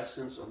that's the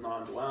essence of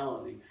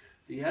non-duality.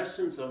 The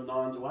essence of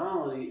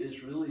non-duality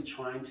is really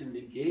trying to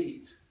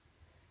negate,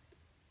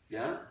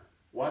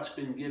 what's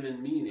been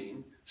given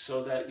meaning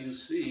so that you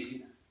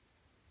see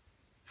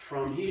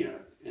from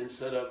here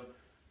instead of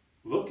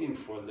looking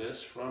for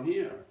this from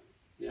here.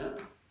 Yeah?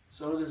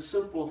 So it's a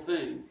simple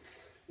thing.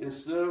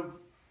 Instead of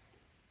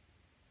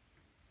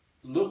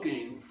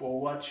looking for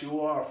what you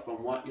are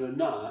from what you're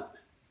not,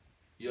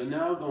 you're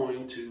now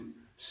going to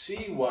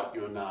see what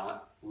you're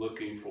not,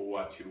 looking for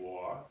what you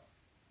are,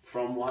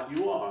 from what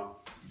you are.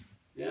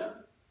 Yeah?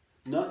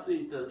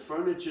 Nothing, the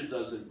furniture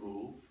doesn't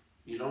move.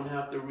 You don't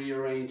have to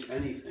rearrange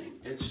anything.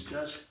 It's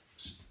just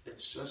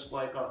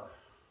like a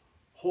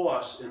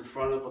horse in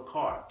front of a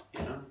cart,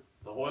 you know?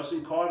 The horse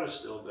and cart are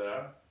still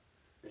there.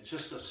 It's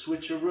just a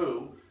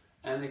switcheroo,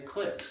 and it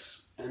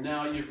clicks. And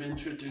now you've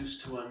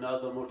introduced to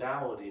another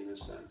modality in a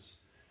sense.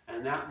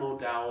 And that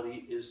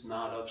modality is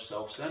not of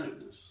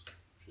self-centeredness.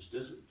 It just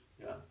isn't,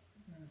 yeah?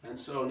 And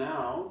so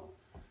now,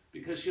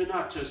 because you're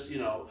not just, you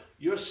know,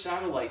 your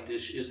satellite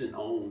dish isn't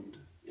owned,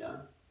 yeah?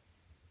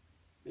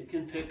 It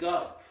can pick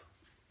up.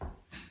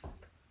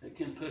 It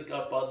can pick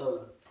up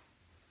other,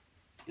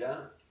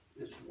 yeah?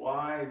 It's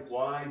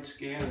wide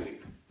scanning,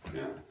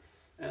 yeah?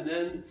 And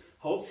then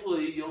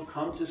hopefully you'll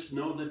come to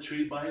know the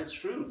tree by its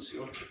fruits.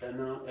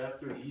 And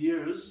after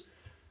years,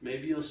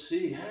 maybe you'll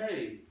see,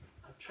 hey,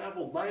 I've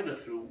traveled lighter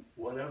through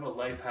whatever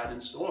life had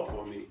in store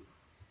for me.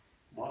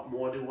 What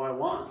more do I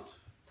want?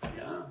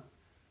 Yeah?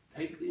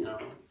 Take, you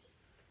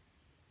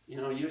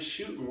know, you're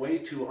shooting way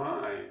too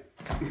high.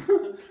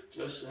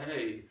 Just,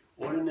 hey,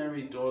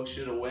 ordinary dog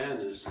shit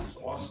awareness is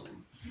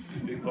awesome.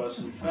 Because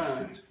in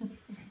fact,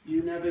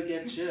 you never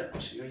get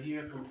chips. You're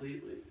here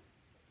completely.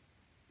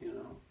 You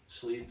know,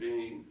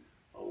 sleeping,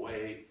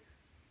 awake.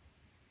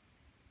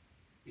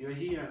 You're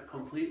here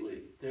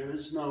completely.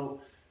 There's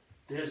no,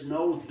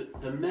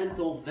 the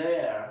mental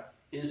there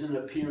is an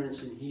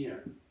appearance in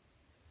here.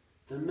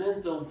 The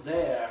mental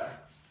there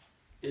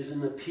is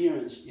an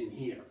appearance in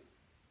here.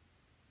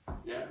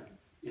 Yeah?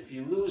 If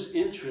you lose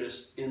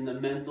interest in the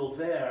mental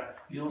there,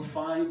 you'll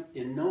find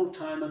in no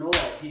time at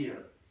all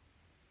here.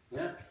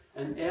 Yeah?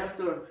 And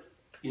after,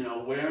 you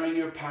know, wearing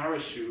your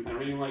parachute and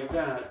everything like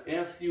that,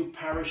 after you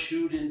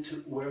parachute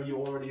into where you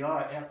already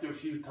are, after a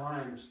few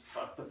times,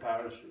 fuck the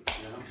parachute,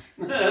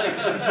 you know?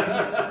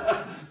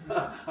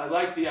 I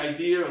like the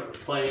idea of the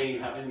plane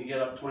having to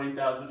get up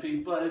 20,000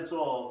 feet, but it's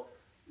all,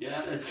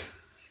 yeah,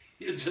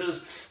 you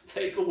just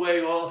take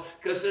away all,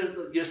 because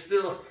there's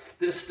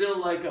still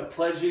like a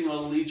pledging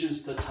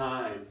allegiance to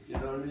time, you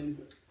know what I mean?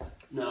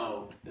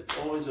 No, it's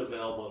always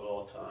available at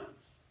all times,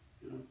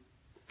 you know,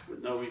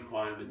 with no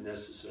requirement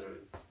necessary,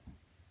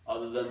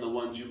 other than the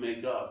ones you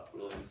make up,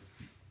 really.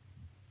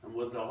 And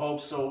with the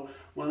hope, so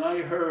when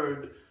I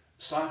heard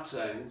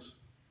satsangs,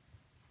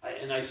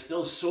 and I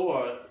still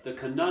saw the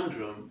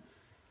conundrum,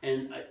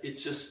 and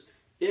it's just,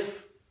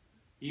 if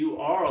you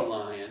are a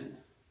lion,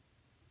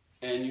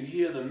 and you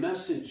hear the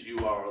message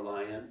you are a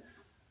lion,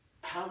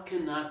 how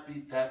can that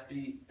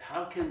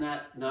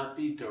not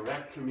be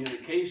direct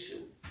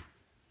communication?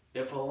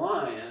 If a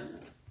lion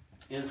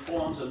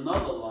informs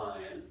another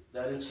lion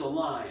that it's a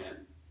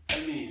lion,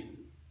 I mean,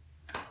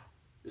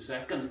 is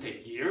that going to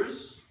take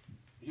years?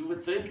 You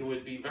would think it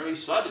would be very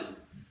sudden,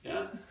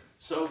 yeah?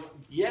 So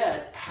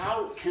yet,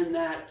 how can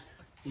that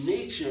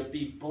nature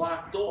be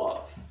blocked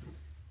off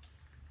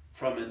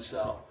from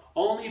itself?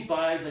 Only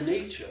by the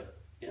nature,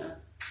 yeah?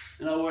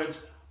 In other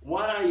words,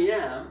 what I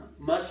am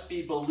must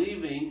be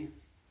believing,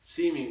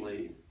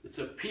 seemingly, it's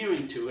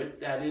appearing to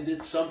it that it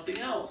is something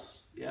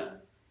else, yeah?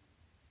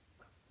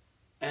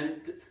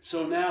 And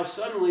so now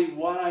suddenly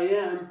what I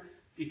am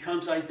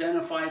becomes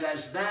identified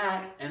as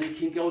that, and it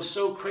can go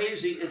so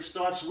crazy it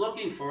starts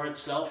looking for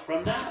itself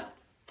from that,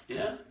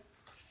 yeah?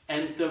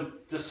 And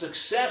the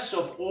success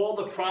of all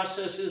the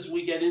processes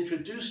we get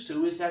introduced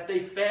to is that they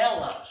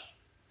fail us.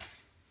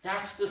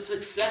 That's the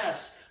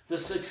success. The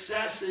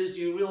success is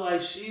you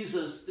realize,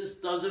 Jesus, this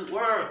doesn't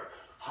work.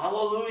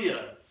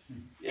 Hallelujah.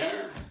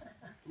 Yeah?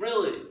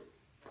 Really.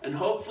 And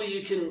hopefully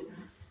you can,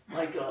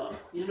 like,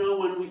 you know,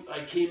 when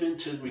I came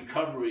into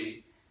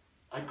recovery,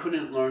 I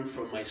couldn't learn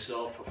from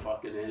myself or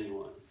fucking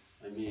anyone.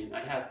 I mean,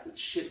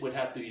 shit would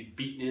have to be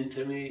beaten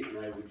into me and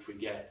I would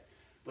forget.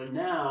 But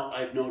now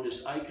I've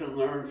noticed I can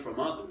learn from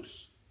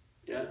others.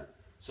 Yeah?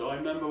 So I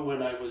remember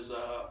when I was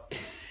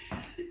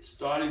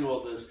starting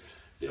all this,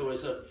 there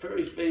was a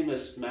very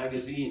famous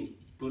magazine,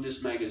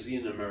 Buddhist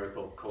magazine in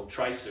America called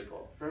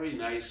Tricycle. Very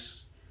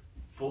nice,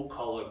 full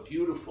color,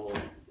 beautiful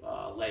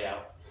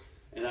layout.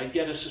 And I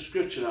get a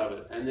subscription of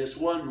it. And this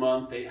one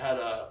month they had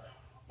an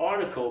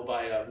article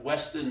by a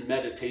Western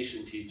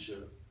meditation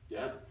teacher,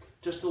 yeah?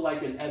 Just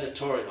like an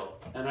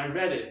editorial. And I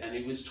read it, and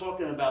he was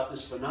talking about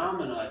this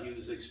phenomena he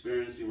was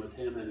experiencing with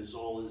him and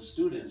all his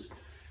students.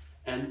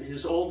 And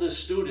his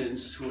oldest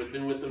students, who had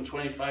been with him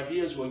 25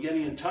 years, were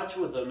getting in touch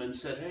with him and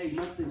said, hey,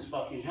 nothing's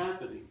fucking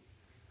happening.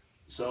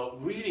 So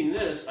reading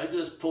this, I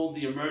just pulled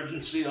the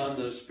emergency on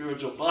the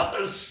spiritual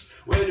bus.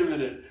 Wait a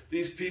minute,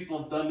 these people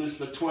have done this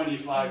for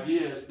 25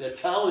 years. They're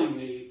telling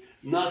me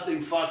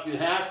nothing fucking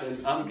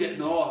happened. I'm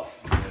getting off.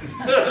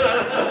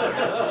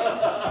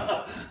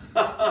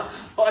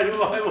 Why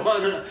do I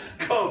want to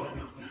go?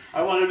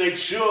 I want to make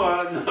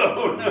sure.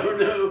 No.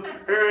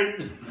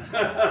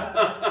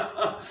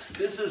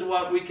 This is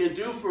what we can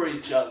do for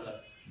each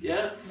other.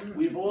 Yeah?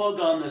 We've all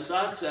gone to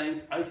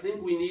satsangs. I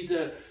think we need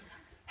to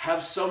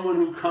have someone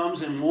who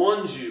comes and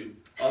warns you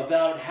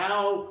about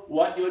how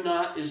what you're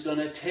not is going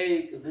to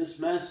take this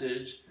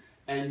message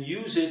and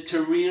use it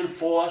to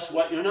reinforce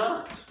what you're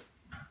not.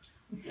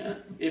 Yeah?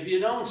 If you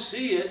don't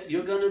see it,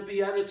 you're going to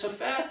be at its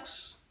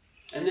effects.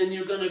 And then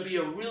you're going to be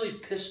a really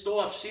pissed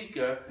off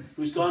seeker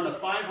who's gone to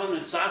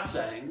 500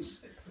 satsangs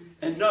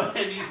and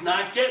he's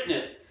not getting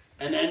it.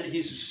 And then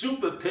he's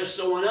super pissed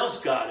someone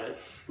else got it,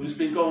 who's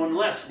been going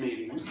less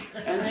meetings.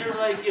 And they're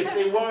like, if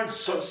they weren't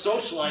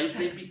socialized,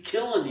 they'd be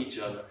killing each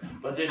other.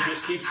 But they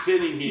just keep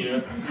sitting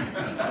here,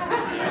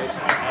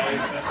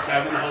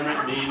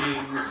 700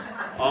 meetings,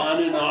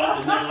 on, and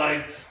they're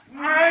like,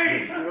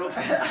 hey!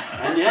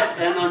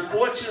 And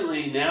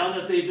unfortunately, now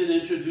that they've been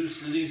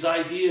introduced to these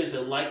ideas,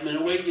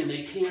 Enlightenment Awakening,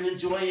 they can't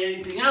enjoy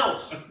anything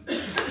else.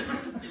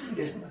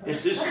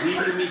 Is this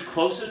leading me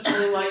closer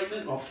to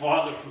enlightenment or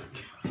farther from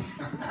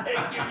Hey,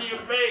 give me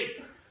a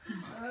break.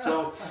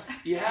 So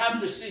you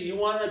have to see, you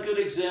want a good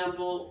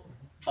example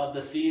of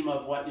the theme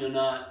of what you're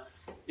not.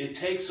 It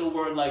takes a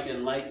word like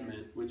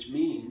enlightenment, which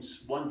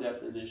means, one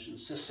definition,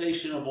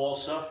 cessation of all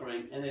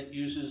suffering, and it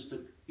uses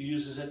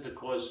it to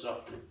cause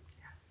suffering.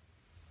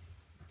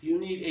 Do you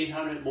need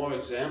 800 more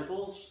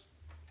examples?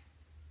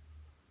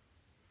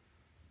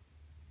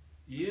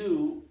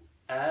 You,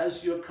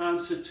 as you're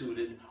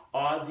constituted,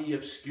 are the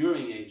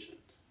obscuring agent.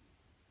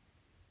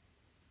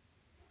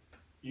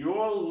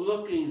 You're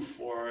looking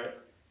for it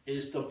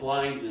is the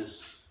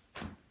blindness.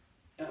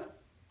 Yeah.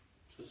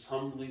 Just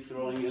humbly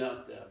throwing it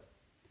out there.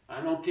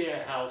 I don't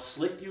care how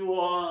slick you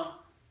are,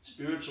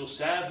 spiritual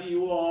savvy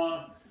you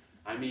are.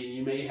 I mean,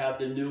 you may have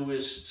the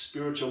newest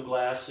spiritual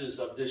glasses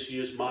of this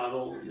year's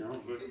model,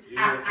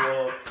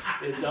 beautiful.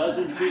 It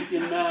doesn't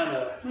freaking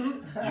matter.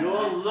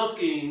 Your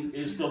looking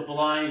is the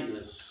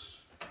blindness.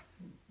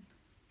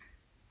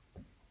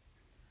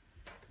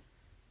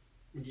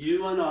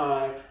 You and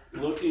I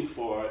looking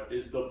for it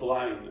is the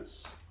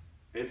blindness.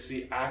 It's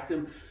the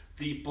active.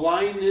 The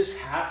blindness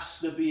has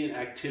to be an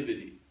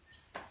activity.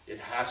 It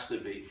has to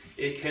be.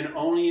 It can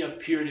only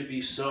appear to be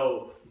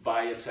so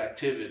by its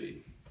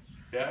activity.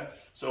 Yeah?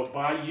 So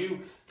by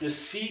you, the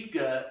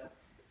seeker,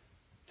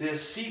 they're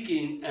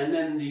seeking, and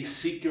then the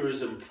seeker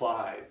is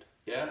implied.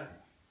 Yeah?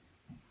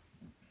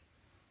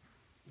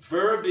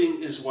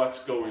 Verbing is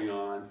what's going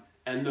on,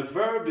 and the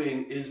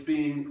verbing is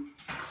being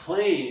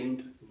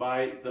claimed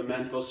by the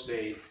mental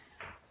state.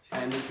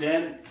 And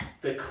then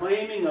the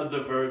claiming of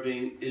the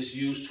verbing is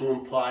used to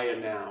imply a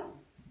noun.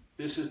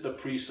 This is the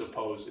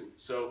presupposing.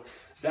 So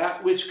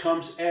that which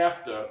comes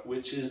after,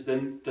 which is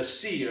the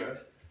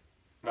seer,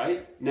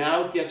 right,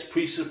 now gets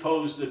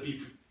presupposed to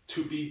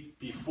be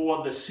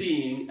before the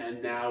seeing,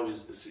 and now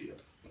is the seer.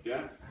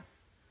 Yeah?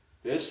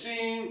 There's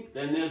seeing,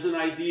 then there's an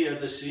idea,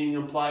 the seeing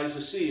implies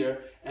a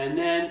seer, and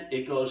then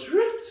it goes,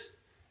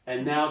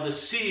 and now the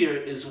seer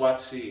is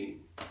what's seeing.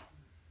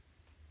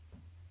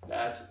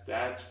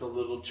 That's the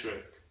little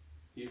trick.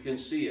 You can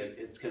see it.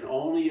 It can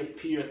only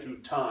appear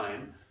through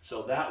time,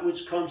 so that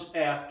which comes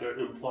after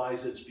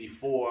implies it's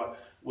before,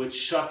 which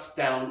shuts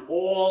down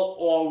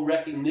all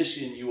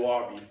recognition you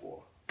are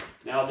before.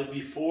 Now the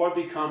before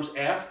becomes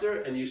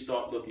after, and you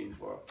start looking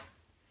for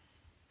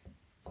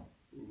it.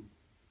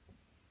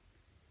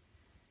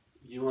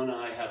 You and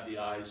I have the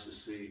eyes to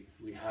see.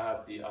 We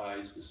have the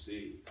eyes to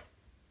see.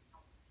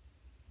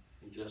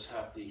 You just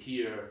have to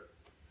hear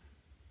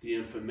the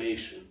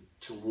information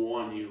to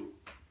warn you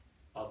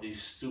of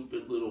these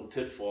stupid little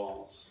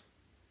pitfalls,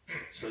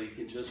 so you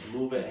can just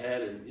move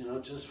ahead and,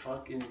 just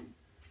fucking,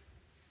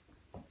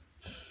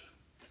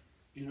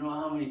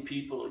 how many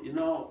people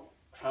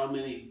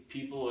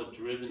are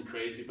driven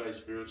crazy by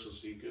spiritual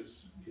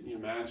seekers? Can you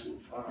imagine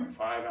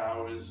 5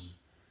 hours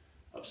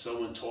of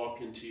someone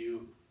talking to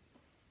you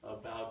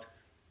about,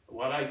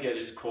 what I get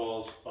is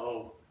calls,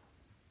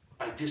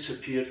 I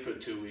disappeared for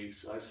 2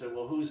 weeks. I said,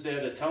 well, who's there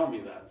to tell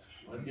me that?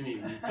 What do you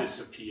mean you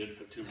disappeared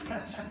for 2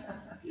 weeks?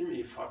 Give me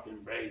a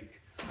fucking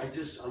break.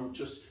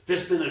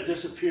 There's been a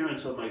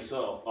disappearance of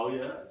myself. Oh,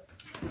 yeah?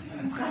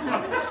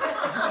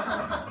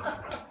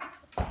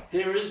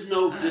 There is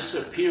no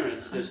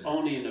disappearance. There's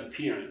only an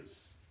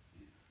appearance.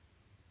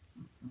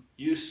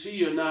 You see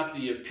you're not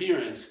the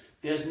appearance.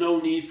 There's no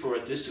need for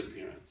a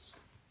disappearance.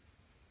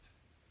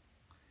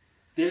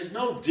 There's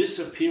no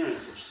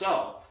disappearance of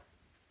self,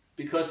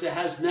 because there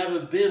has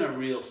never been a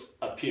real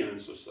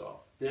appearance of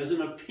self. There's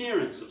an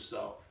appearance of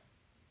self.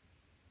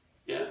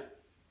 Yeah?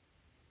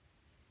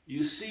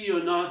 You see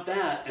you're not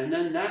that, and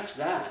then that's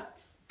that.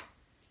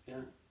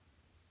 Yeah?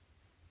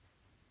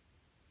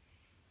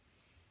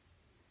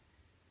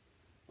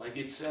 Like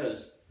it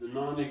says, the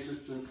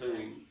non-existent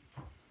thing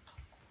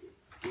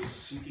is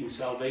seeking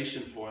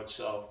salvation for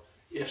itself.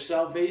 If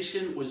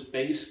salvation was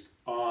based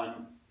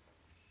on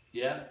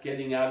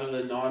getting out of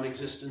the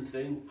non-existent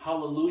thing,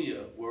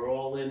 hallelujah, we're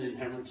all in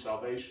inherent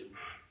salvation.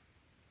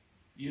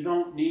 You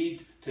don't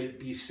need to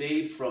be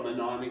saved from a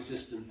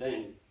non-existent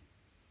thing.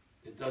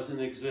 It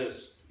doesn't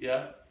exist,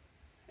 yeah?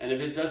 And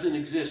if it doesn't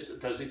exist,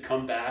 does it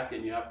come back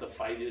and you have to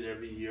fight it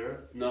every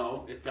year?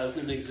 No, it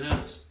doesn't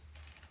exist.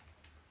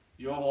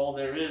 You're all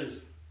there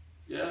is,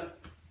 yeah?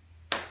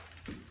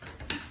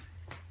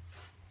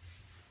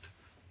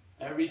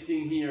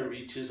 Everything here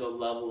reaches a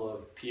level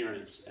of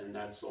appearance, and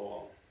that's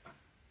all.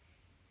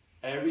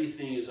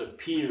 Everything is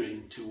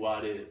appearing to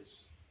what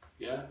is.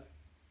 Yeah?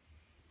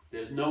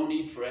 There's no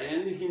need for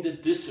anything to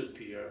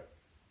disappear.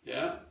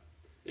 Yeah?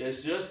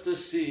 It's just to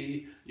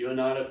see you're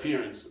not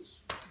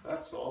appearances.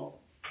 That's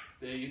all.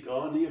 There you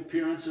go, and the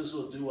appearances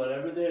will do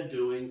whatever they're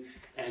doing,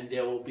 and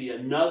there will be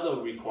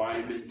another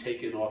requirement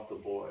taken off the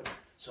board.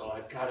 So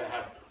I've got to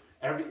have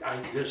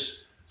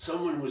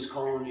someone was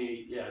calling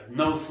me,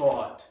 no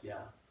thought,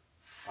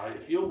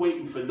 if you're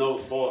waiting for no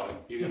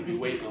thought, you're going to be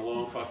waiting a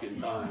long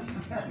fucking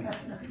time.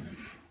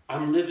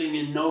 I'm living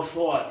in no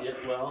thought. Yeah,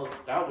 well,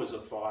 that was a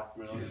thought,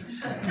 really.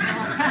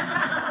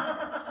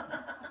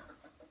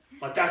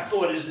 But that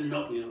thought isn't,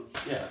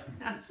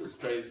 it's just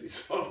crazy.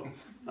 So,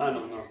 I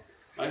don't know.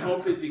 I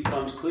hope it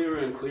becomes clearer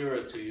and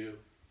clearer to you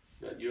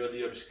that you're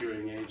the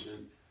obscuring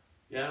agent.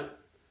 Yeah?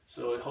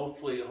 So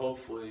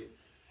hopefully,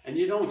 and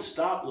you don't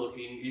stop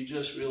looking, you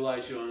just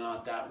realize you're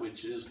not that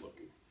which is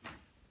looking.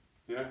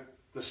 Yeah?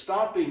 The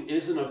stopping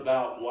isn't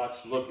about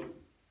what's looking,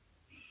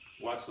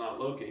 what's not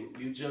looking.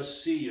 You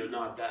just see you're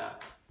not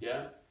that.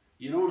 Yeah?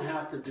 You don't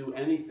have to do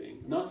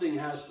anything. Nothing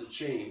has to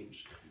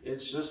change.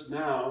 It's just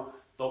now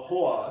the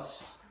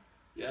horse,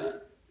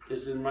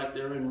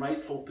 they're in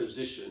rightful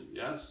position,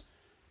 yes?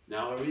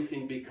 Now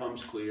everything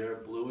becomes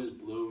clear, blue is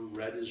blue,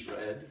 red is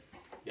red,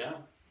 yeah?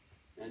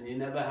 And you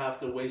never have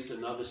to waste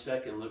another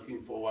second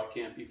looking for what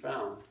can't be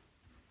found.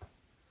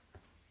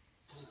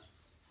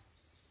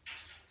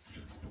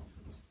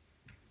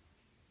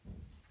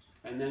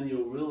 And then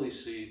you'll really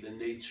see the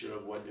nature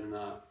of what you're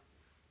not.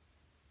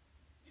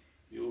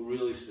 You'll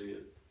really see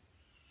it.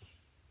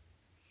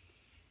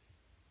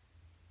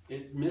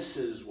 It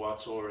misses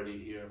what's already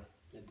here.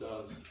 It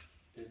does.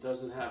 It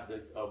doesn't have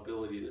the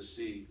ability to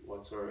see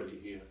what's already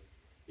here.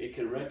 It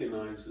can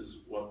recognize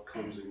what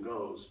comes and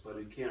goes, but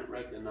it can't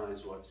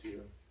recognize what's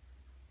here.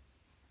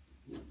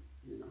 You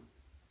know,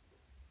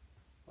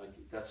 like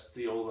that's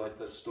the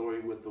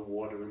story with the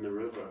water in the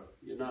river.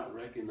 You're not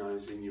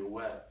recognizing you're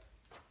wet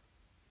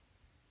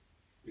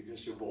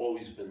because you've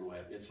always been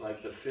wet. It's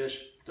like the fish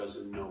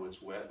doesn't know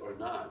it's wet or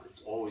not.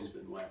 It's always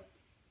been wet.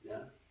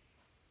 Yeah.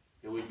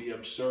 It would be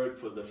absurd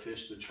for the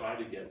fish to try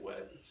to get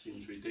wet. It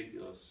seems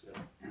ridiculous.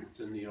 Yeah? It's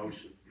in the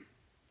ocean.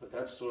 But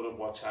that's sort of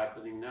what's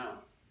happening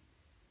now.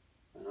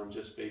 And I'm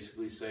just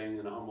basically saying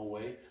in a humble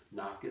way,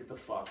 knock it the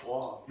fuck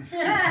off.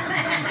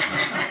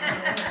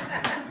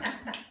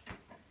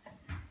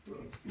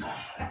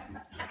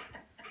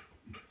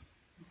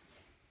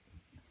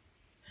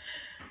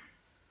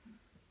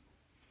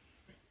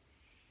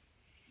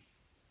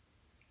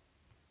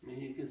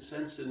 And you can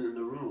sense it in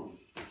the room.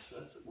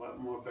 What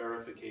more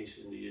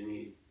verification do you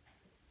need?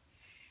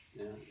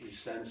 Yeah, you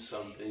sense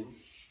something.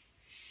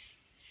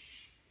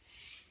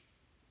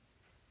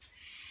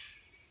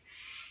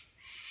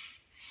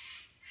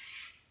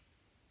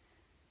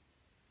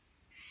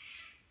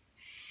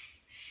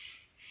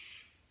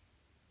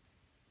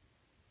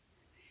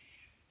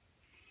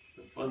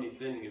 The funny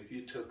thing, if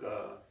you took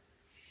a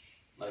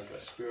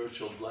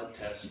spiritual blood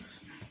test,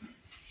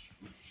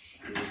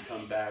 it would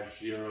come back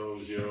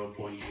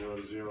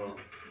 0.00.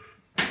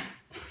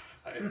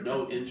 I have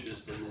no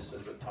interest in this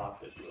as a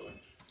topic,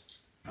 really.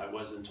 I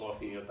wasn't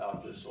talking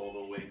about this all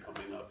the way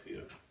coming up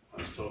here. I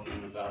was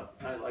talking about,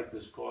 I like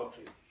this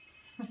coffee.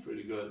 It's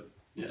pretty good.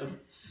 Yeah.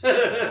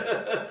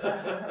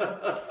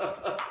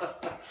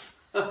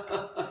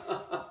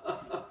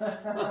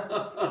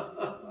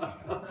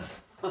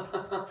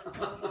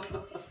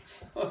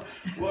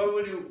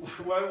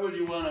 Why would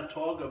you want to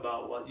talk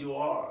about what you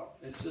are?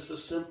 It's just a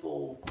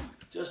simple,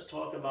 just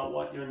talk about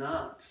what you're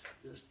not.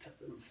 Just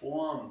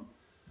inform.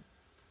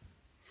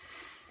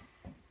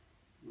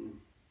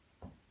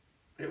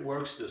 It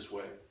works this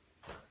way.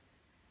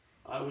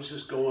 I was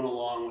just going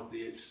along with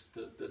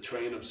the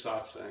train of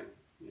satsang,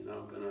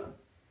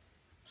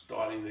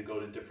 starting to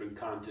go to different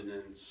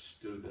continents,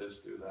 do this,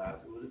 do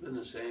that. It would have been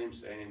the same.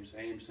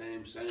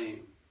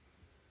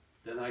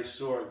 Then I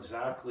saw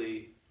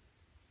exactly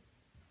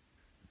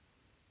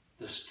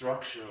the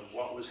structure of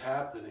what was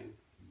happening.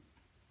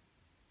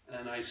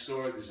 And I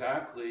saw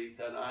exactly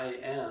that I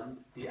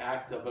am the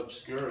act of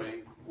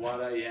obscuring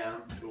what I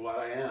am to what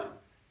I am.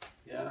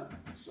 Yeah?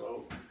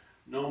 So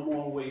no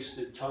more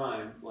wasted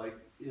time. Like,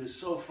 it was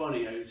so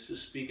funny. I used to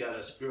speak at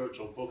a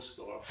spiritual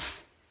bookstore,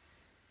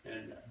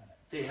 and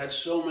they had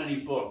so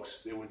many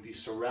books. They would be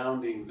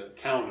surrounding the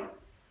counter.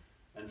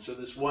 And so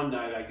this one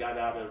night I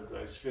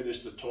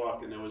finished the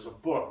talk, and there was a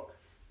book,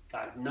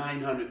 like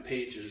 900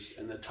 pages,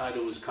 and the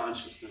title was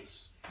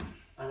Consciousness.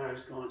 And I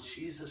was going,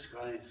 Jesus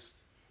Christ,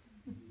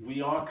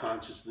 we are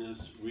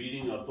consciousness,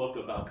 reading a book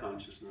about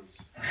consciousness.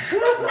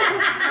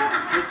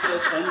 It's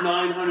just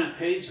 900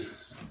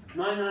 pages.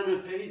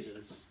 900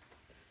 pages.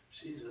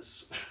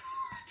 Jesus.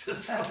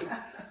 It's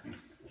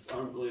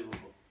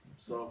unbelievable.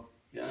 So,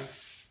 yeah.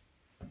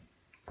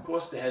 Of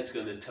course the head's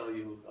going to tell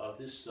you, oh,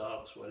 this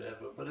sucks,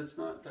 whatever, but that's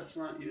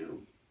not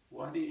you.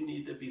 Why do you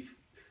need to be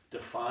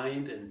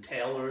defined and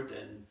tailored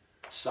and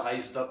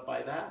sized up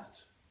by that?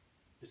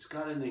 It's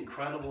got an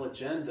incredible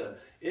agenda.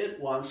 It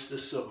wants to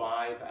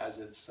survive as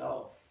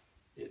itself.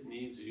 It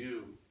needs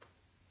you.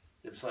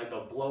 It's like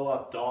a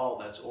blow-up doll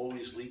that's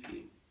always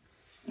leaking.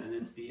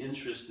 And the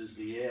interest is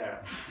the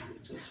air.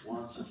 It just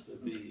wants us to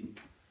be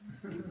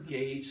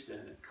engaged in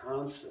it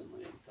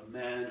constantly,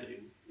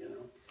 demanding,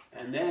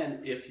 And then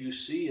if you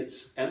see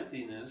its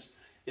emptiness,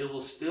 it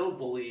will still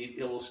believe,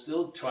 it will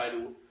still try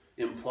to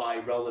imply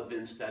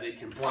relevance that it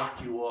can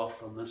block you off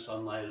from the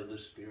sunlight of the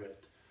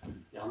Spirit.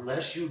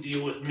 Unless you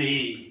deal with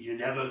me, you're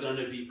never going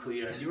to be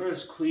clear. You're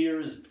as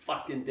clear as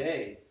fucking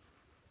day.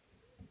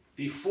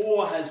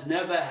 Before has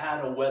never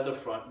had a weather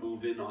front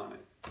move in on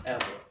it,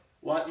 ever.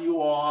 What you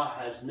are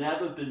has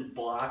never been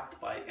blocked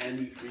by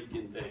any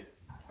freaking thing.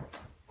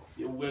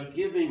 We're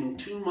giving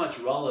too much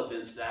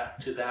relevance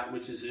to that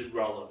which is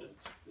irrelevant.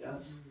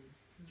 Yes?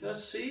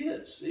 Just see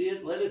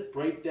it, let it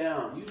break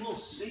down. You will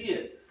see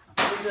it.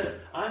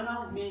 I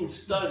don't mean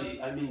study,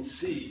 I mean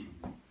see.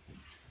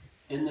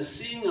 In the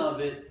seeing of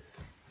it,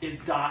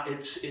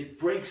 it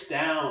breaks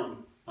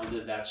down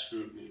under that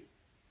scrutiny.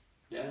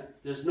 Yeah?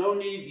 There's no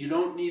need, you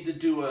don't need to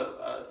do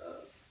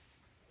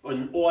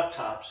an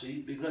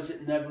autopsy because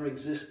it never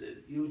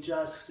existed. You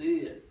just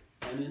see it.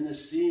 And in the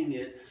seeing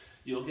it,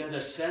 you'll get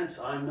a sense,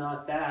 I'm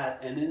not that.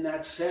 And in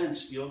that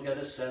sense, you'll get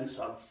a sense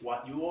of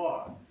what you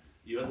are.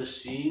 You're the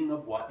seeing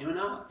of what you're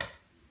not.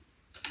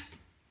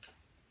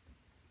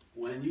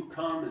 When you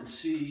come and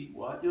see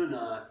what you're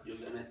not,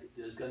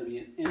 there's going to be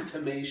an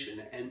intimation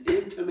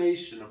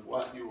of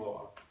what you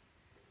are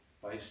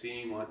by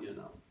seeing what you're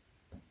not.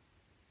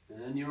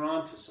 And then you're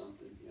on to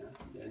something, yeah?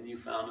 Then you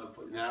found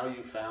now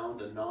you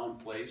found a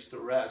non-place to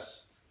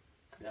rest.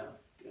 Yeah.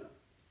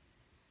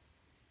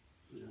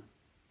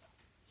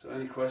 So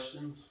any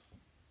questions?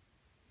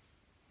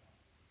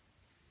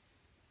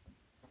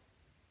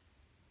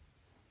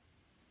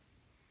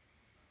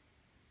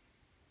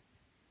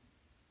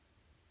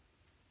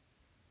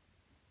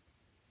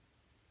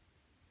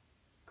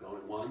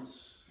 Going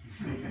once,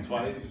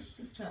 twice.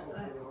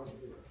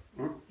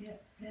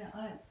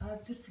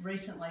 I've just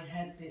recently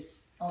had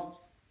this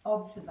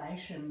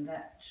observation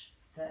that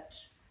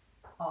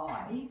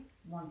I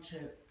want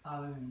to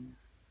own,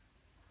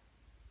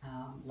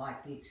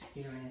 like the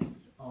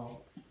experience of.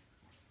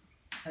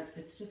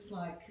 It's just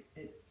like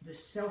the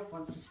self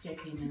wants to step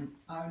in and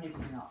own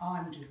everything.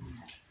 I'm doing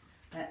that.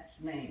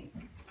 That's me.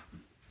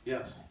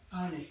 Yes.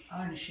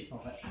 Ownership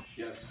of it.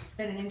 Yes. It's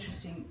been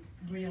an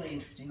really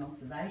interesting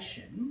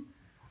observation,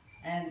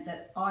 and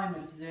that I'm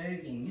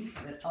observing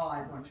that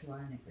I want to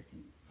own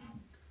everything.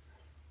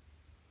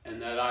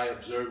 And that I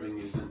observing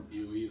isn't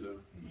you either.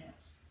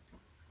 Yes.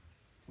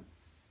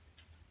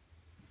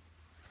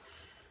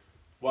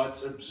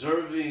 What's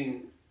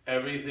observing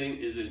everything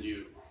isn't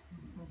you.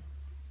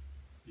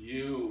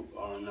 You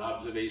are an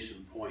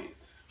observation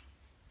point.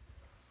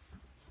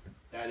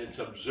 That it's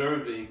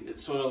observing,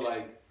 it's sort of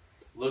like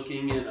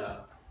looking in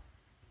a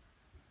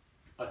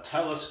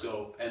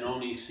telescope and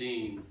only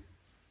seeing,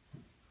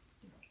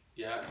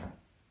 yeah?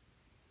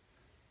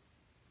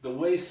 The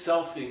way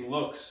selfing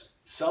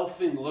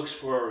looks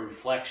for a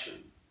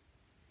reflection.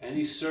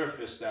 Any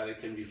surface that it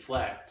can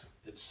reflect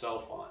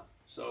itself on.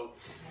 So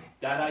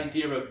that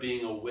idea of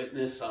being a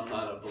witness, I'm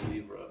not a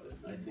believer of it.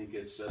 I think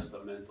it's just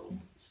a mental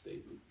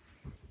statement.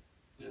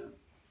 Yeah.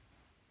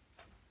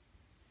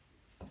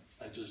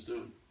 I just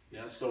do.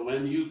 Yeah, so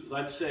when you,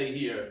 let's say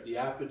here, the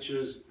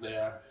aperture's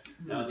there.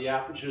 Now the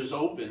aperture is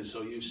open,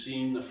 so you've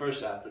seen the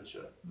first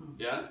aperture.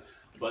 Yeah?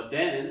 But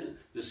then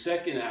the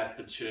second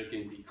aperture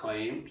can be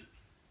claimed,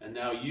 and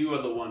now you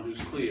are the one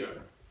who's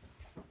clear.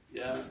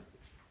 Yeah?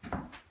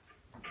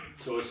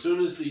 So as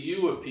soon as the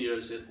you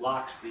appears, it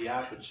locks the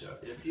aperture.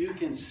 If you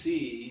can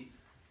see,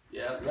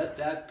 yeah, let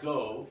that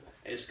go,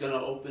 it's going to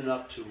open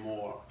up to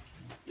more.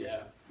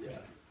 Yeah.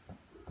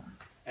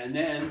 And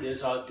then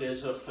there's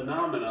a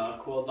phenomena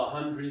called the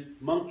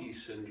 100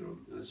 monkeys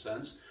syndrome, in a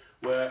sense,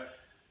 where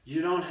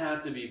you don't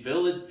have to be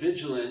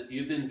vigilant,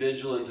 you've been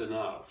vigilant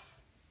enough.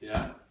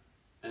 Yeah?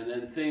 And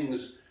then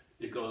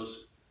it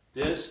goes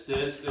this,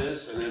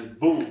 and then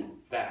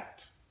boom,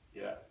 that.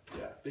 Yeah.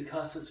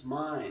 Because it's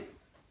mind.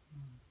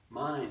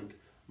 Mind,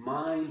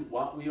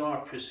 what we are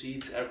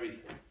precedes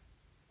everything.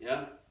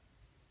 Yeah?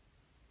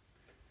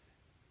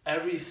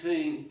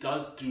 Everything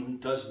does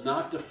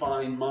not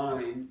define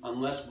mind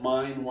unless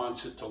mind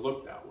wants it to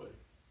look that way.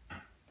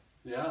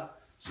 Yeah?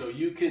 So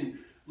you can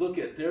look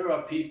at, there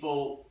are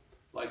people,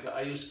 like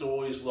I used to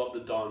always love the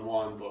Don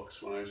Juan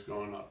books when I was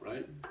growing up,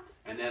 right?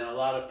 And then a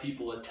lot of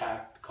people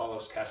attacked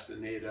Carlos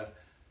Castaneda,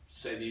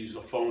 said he's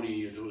a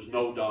phony, there was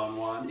no Don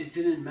Juan. It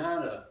didn't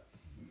matter.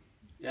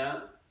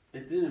 Yeah?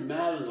 It didn't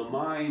matter, the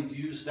mind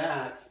used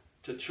that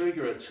to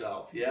trigger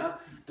itself, yeah?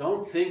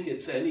 Don't think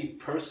it's any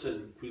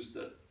person who's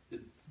the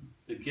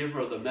giver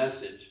of the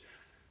message.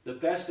 The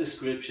best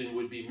description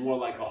would be more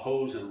like a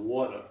hose and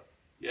water,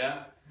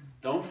 yeah?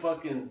 Don't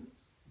fucking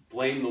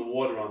blame the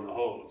water on the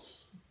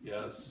hose,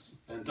 yes?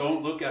 And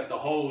don't look at the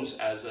hose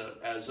as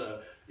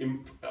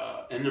an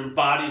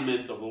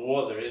embodiment of the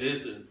water. It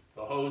isn't.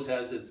 The hose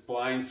has its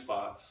blind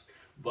spots,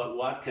 but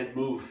what can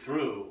move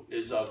through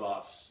is of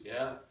us,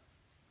 yeah?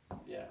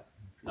 Yeah,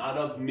 not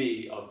of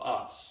me, of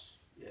us.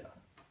 Yeah.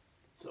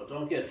 So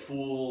don't get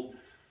fooled.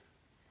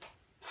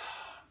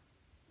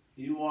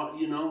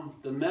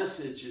 The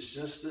message is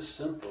just this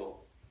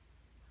simple.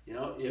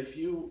 If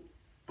you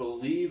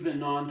believe in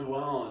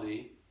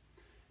non-duality,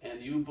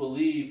 and you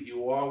believe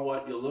you are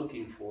what you're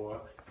looking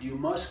for, you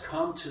must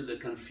come to the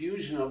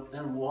confusion of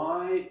then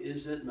why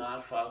is it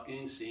not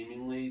fucking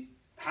seemingly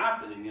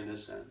happening in a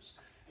sense?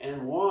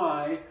 And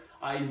why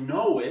I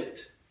know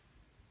it,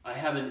 I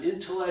have an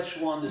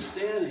intellectual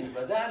understanding,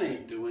 but that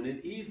ain't doing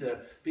it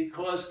either,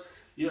 because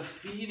you're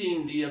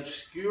feeding the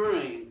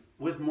obscuring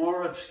with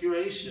more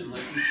obscuration.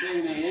 Like you say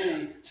in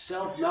AA,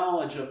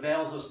 self-knowledge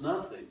avails us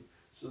nothing.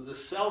 So the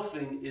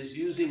selfing is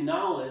using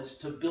knowledge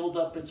to build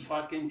up its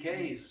fucking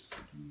case.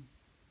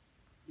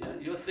 Yeah,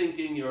 you're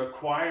thinking you're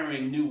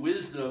acquiring new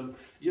wisdom,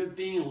 you're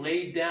being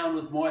laid down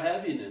with more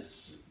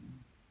heaviness.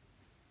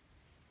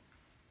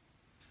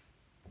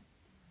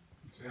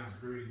 It sounds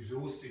very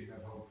exhausting,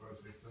 that whole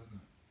process, doesn't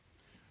it?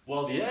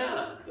 Well,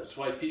 yeah, that's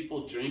why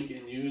people drink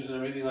and use and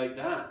everything like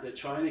that. They're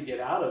trying to get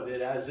out of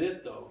it as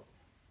it, though.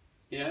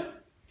 Yeah?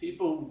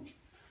 People,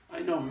 I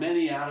know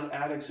many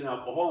addicts and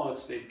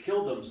alcoholics, they've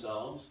killed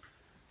themselves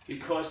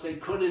because they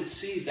couldn't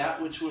see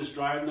that which was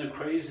driving them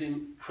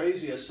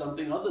crazy as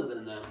something other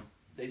than them.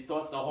 They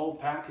thought the whole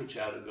package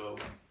had to go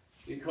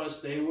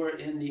because they were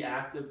in the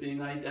act of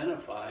being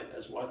identified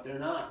as what they're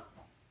not.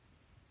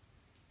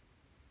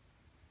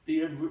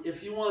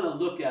 If you want to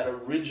look at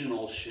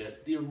original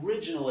shit, the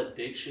original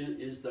addiction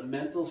is the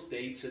mental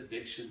state's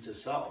addiction to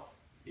self.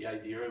 The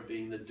idea of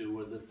being the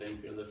doer, the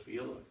thinker, the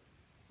feeler.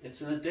 It's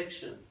an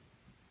addiction.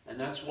 And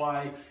that's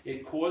why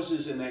it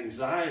causes an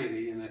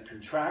anxiety and a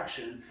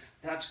contraction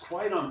that's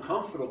quite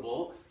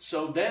uncomfortable.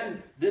 So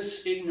then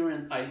this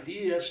ignorant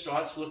idea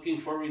starts looking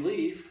for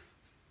relief,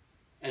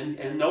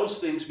 and those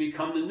things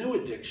become the new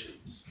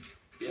addictions.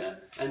 Yeah?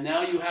 And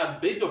now you have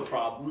bigger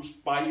problems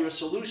by your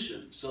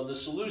solution. So the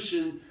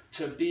solution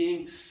to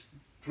being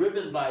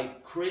driven by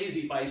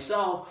crazy by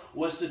self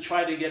was to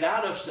try to get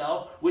out of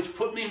self, which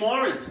put me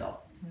more in self.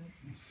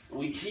 And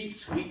we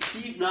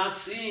keep not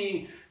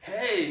seeing,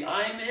 hey,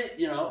 I'm it,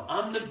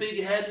 I'm the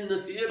big head in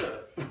the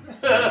theater.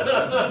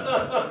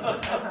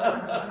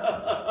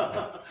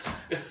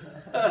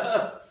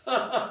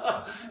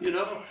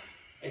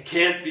 It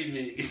can't be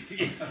me.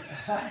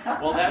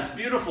 Well, that's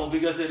beautiful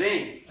because it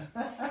ain't.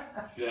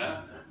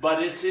 Yeah?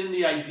 But it's in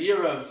the idea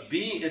of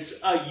being, it's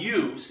a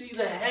you. See,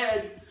 the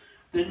head,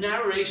 the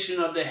narration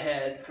of the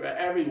head for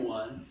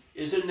everyone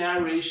is a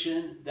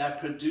narration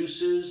that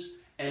produces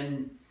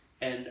and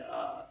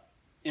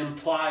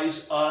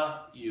implies a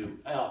you.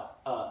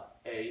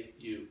 A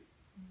you.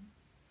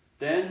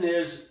 Then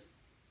there's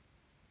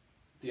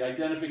the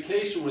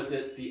identification with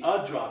it, the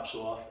drops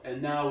off,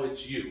 and now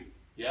it's you.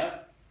 Yeah?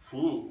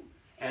 Whew.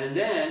 And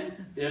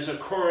then there's a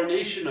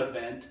coronation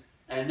event,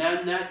 and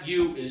then that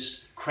you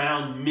is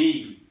crowned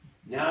me.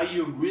 Now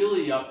you're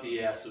really up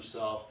the ass of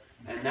self,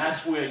 and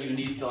that's where you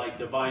need to, like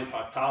divine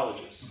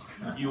proctologists.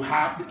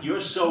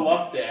 You're so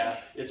up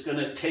there, it's going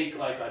to take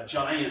like a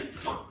giant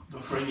to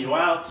bring you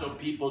out. So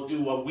people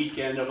do a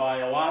weekend of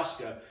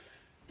ayahuasca.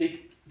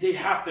 They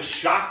have to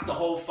shock the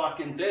whole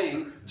fucking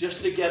thing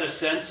just to get a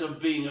sense of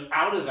being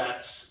out of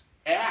that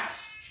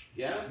ass.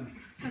 Yeah?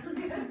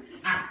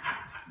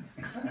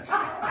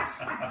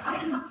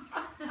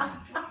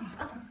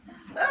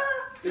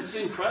 It's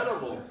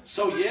incredible.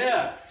 So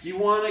yeah, you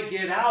want to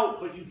get out,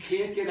 but you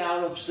can't get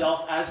out of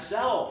self as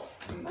self.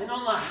 I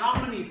don't know how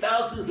many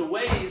thousands of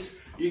ways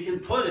you can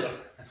put it.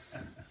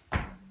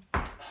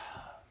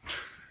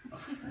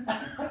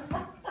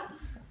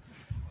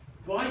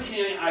 Why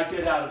can't I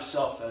get out of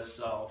self as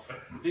self?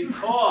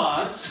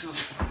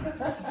 Because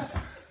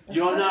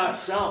you're not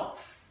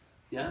self.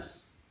 Yes?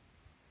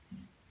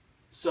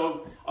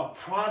 So a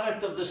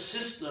product of the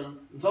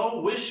system,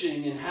 though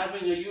wishing and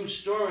having a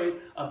huge story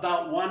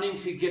about wanting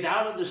to get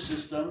out of the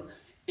system,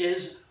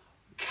 is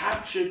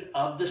captured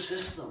of the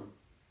system.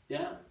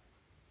 Yeah?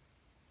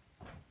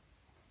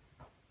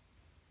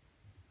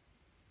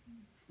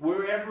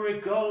 Wherever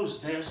it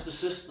goes, there's the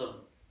system.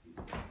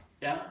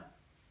 Yeah?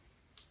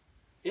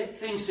 It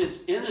thinks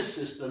it's in a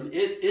system.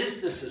 It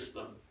is the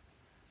system.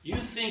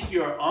 You think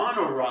you're on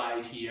a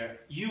ride here.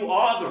 You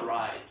are the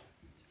ride.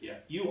 Yeah.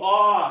 You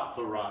are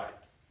the ride.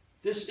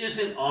 This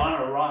isn't on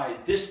a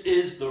ride. This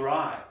is the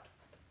ride.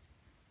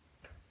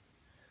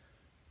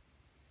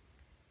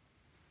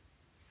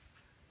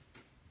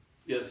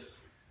 Yes?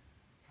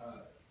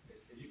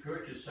 Is it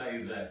correct to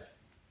say that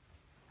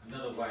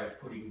another way of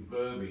putting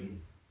verbing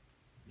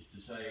is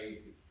to say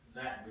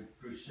that which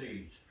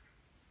precedes?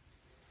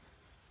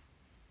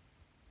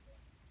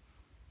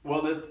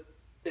 Well,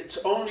 it's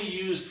only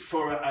used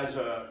as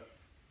a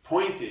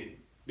pointing.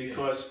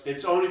 Because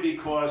it's only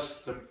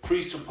because the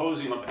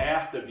presupposing of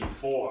after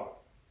before.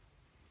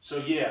 So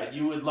yeah,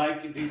 you would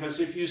like it, because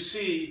if you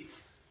see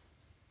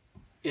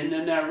in the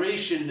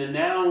narration, the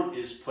noun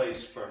is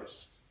placed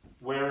first,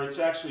 where it's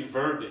actually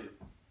verbing.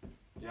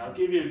 Yeah, I'll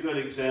give you a good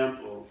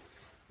example.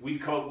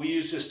 We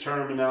use this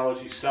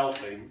terminology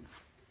selfing,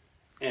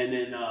 and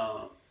then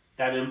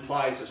that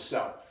implies a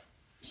self.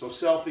 So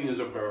selfing is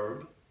a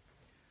verb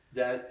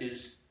that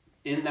is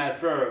in that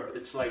verb.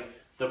 It's like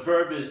the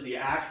verb is the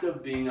act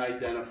of being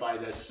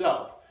identified as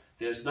self.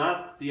 There's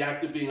not the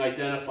act of being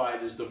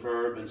identified as the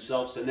verb and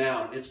self's a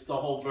noun. It's the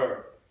whole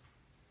verb.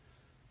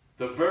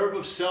 The verb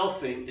of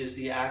selfing is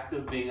the act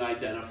of being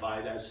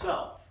identified as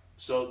self.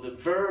 So the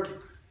verb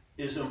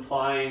is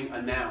implying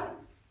a noun.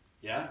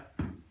 Yeah?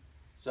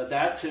 So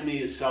that to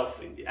me is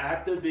selfing, the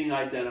act of being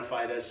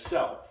identified as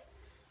self.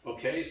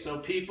 Okay, so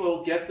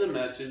people get the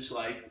message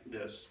like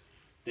this.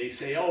 They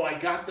say, oh, I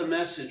got the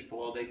message,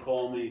 Paul. They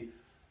call me,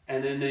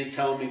 and then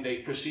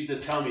they proceed to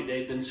tell me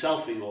they've been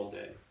selfing all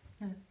day.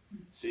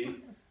 See?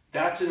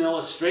 That's an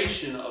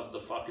illustration of the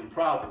fucking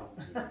problem.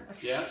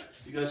 Yeah?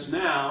 Because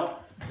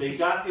now they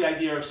got the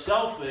idea of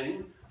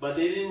selfing, but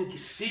they didn't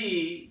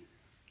see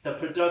the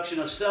production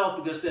of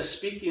self because they're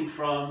speaking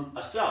from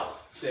a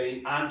self,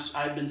 saying,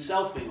 I've been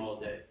selfing all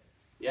day.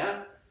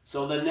 Yeah?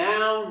 So the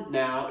noun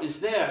now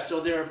is there. So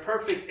they're a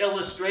perfect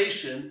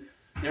illustration.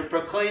 They're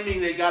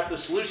proclaiming they got the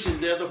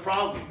solution. They're the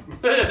problem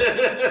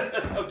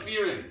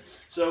appearing.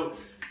 So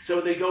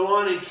they go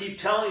on and keep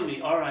telling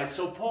me, all right,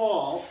 so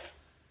Paul,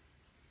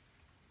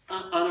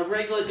 on a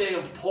regular day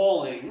of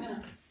Pauling,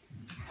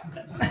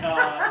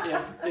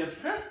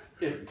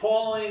 if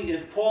Paul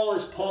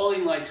is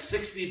Pauling like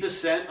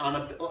 60%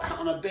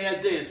 on a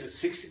bad day, is it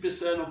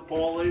 60% of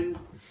Pauling?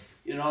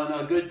 You know,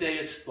 on a good day,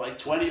 it's like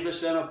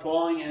 20% of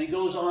Pauling, and he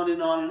goes on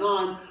and on and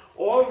on.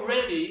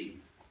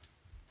 Already,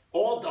 the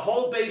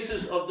whole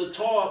basis of the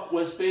talk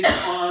was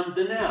based on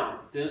the noun.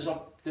 There's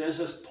a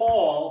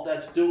Paul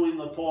that's doing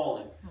the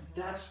Pauling.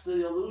 That's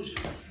the illusion.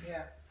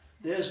 Yeah.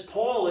 There's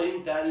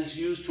Pauling that is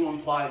used to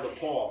imply the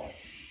Paul.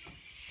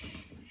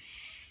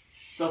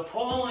 The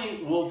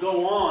Pauling will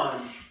go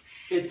on.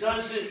 It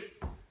doesn't,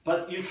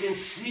 but you can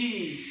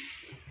see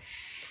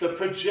the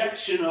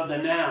projection of the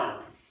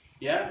noun.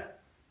 Yeah?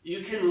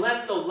 You can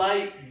let the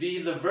light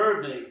be the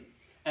verbing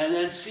and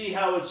then see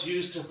how it's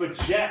used to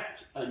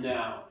project a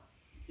noun.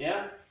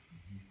 Yeah?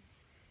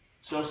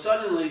 So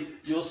suddenly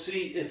you'll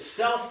see it's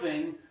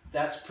selfing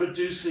that's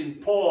producing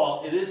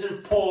Paul. It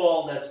isn't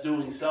Paul that's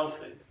doing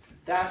selfing.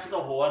 That's the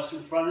horse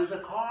in front of the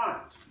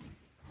cart.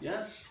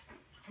 Yes?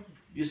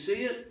 You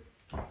see it?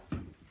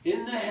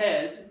 In the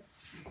head,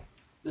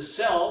 the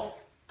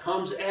self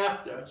comes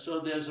after. So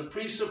there's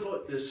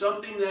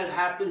something that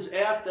happens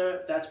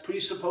after that's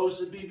presupposed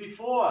to be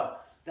before.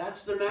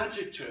 That's the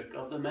magic trick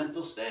of the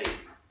mental state.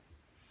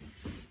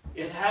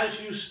 It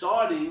has you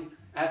starting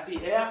at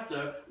the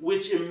after,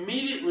 which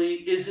immediately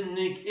is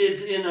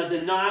in a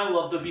denial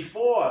of the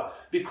before,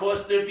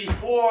 because the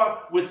before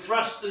would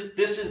thrust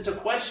this into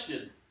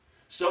question.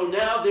 So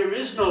now there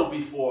is no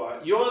before.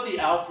 You're the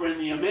Alpha and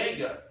the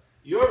Omega.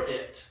 You're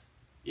it.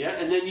 Yeah,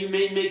 and then you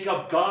may make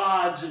up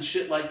gods and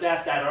shit like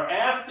that are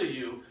after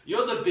you.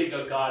 You're the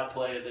bigger God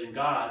player than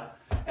God.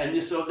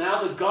 And so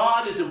now the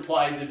God is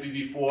implied to be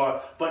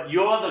before, but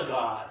you're the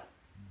God.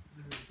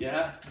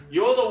 Yeah?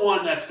 You're the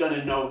one that's going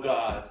to know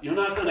God. You're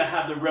not going to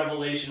have the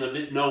revelation of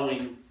it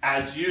knowing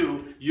as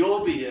you.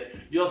 You'll be it.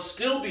 You'll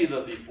still be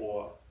the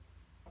before.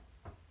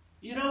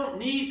 You don't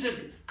need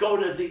to go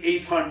to the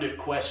 800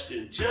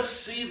 question.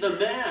 Just see the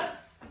math.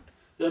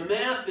 The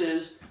math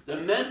is, the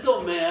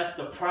mental math,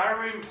 the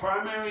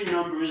primary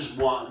number is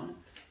 1,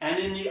 and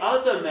in the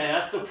other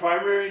math, the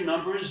primary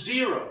number is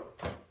 0.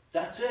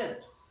 That's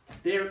it.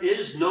 There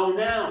is no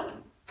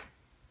noun.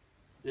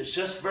 There's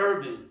just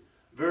verbing,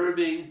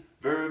 verbing,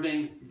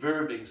 verbing,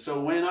 verbing.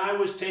 So when I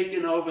was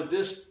taken over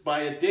this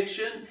by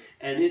addiction,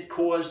 and it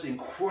caused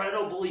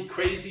incredibly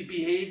crazy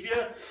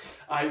behavior,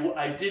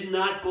 I did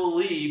not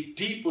believe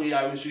deeply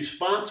I was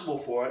responsible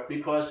for it,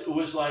 because it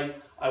was like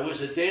I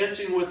was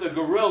dancing with a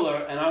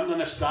gorilla, and I'm going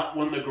to stop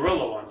when the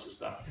gorilla wants to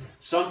stop.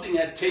 Something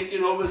had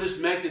taken over this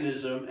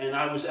mechanism, and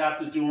I was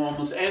apt to do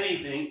almost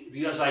anything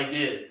because I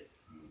did.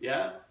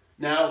 Yeah?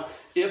 Now,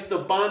 if the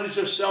bondage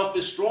of self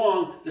is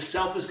strong, the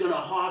self is going to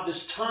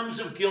harvest tons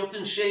of guilt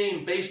and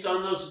shame based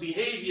on those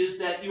behaviors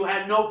that you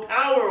had no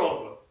power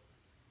over.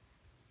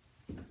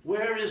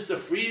 Where is the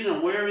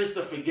freedom? Where is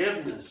the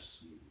forgiveness?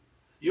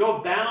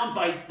 You're bound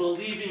by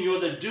believing you're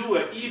the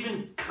doer,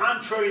 even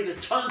contrary to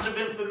tons of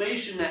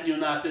information that you're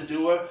not the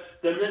doer.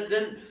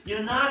 Then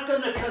you're not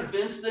going to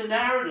convince the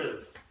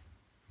narrative.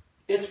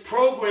 Its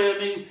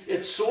programming,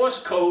 its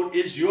source code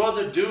is you're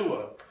the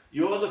doer.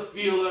 You're the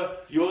feeler,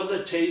 you're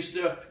the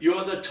taster,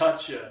 you're the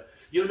toucher.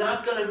 You're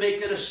not going to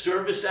make it a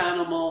service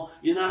animal.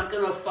 You're not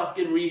going to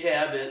fucking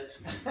rehab it.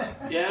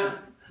 Yeah?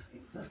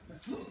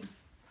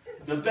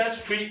 The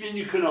best treatment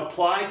you can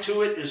apply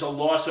to it is a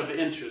loss of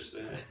interest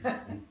in it.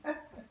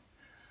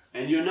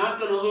 And you're not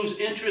going to lose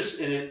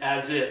interest in it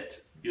as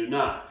it. You're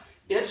not.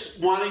 It's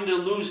wanting to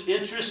lose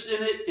interest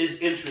in it is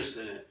interest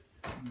in it.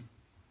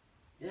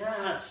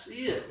 Yeah,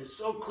 see it. It's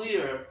so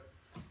clear.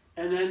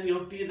 And then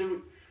you'll be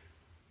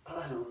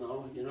I don't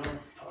know,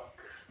 fuck.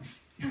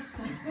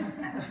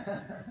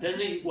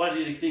 Then what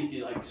do they think?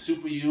 You're like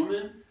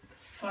superhuman?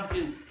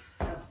 Fucking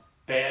have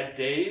bad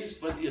days,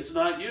 but it's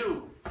not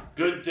you.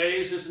 Good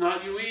days, it's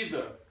not you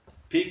either.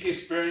 Peak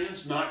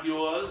experience, not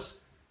yours.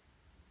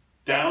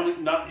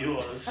 Down, not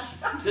yours.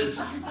 This,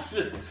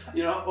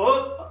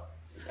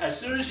 as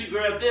soon as you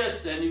grab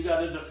this, then you got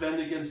to defend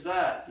against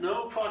that.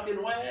 No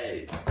fucking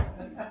way.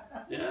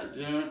 Yeah,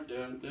 dun,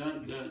 dun,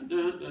 dun, dun,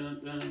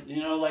 dun, dun,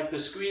 dun. Like the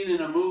screen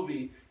in a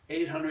movie,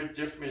 800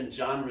 different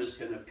genres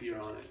can appear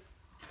on it.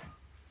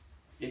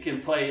 It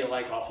can play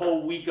like a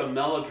whole week of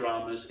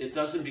melodramas. It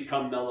doesn't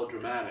become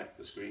melodramatic,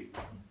 the screen.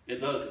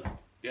 It doesn't.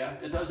 Yeah?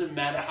 It doesn't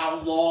matter how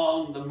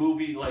long the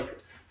movie, like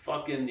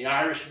fucking The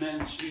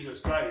Irishman, Jesus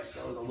Christ,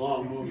 that was a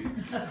long movie.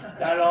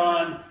 That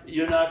on,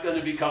 you're not going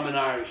to become an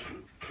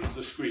Irishman. It's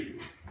the screen.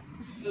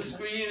 The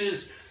screen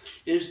is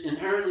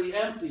inherently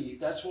empty.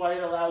 That's why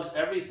it allows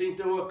everything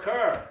to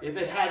occur. If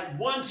it had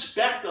one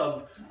speck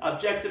of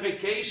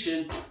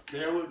objectification,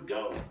 there it would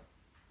go.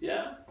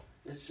 Yeah?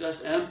 It's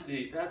just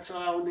empty. That's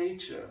our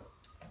nature.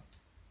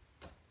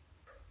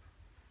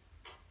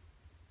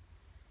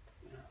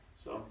 Yeah.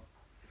 So,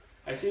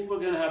 I think we're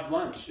going to have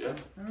lunch, yeah?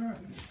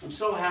 I'm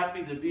so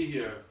happy to be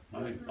here.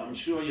 I'm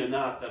sure you're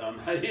not that I'm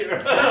not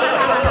here.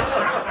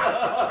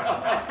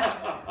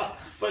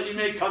 But you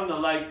may come to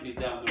like me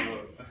down the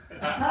road.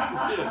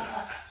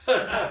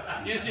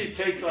 Usually it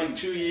takes like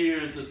 2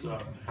 years or so.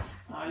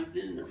 I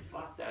didn't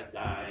fuck that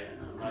guy. I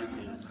don't like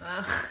him.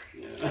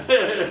 Yeah.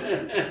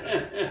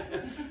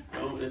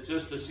 No, it's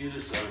just to see the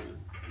sermon.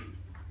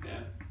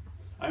 Yeah.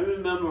 I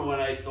remember when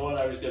I thought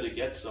I was going to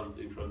get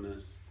something from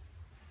this.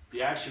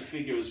 The action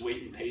figure was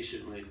waiting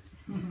patiently.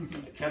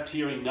 I kept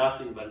hearing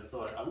nothing, but I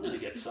thought, I'm going to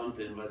get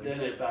something. But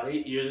then about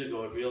 8 years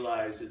ago, I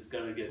realized it's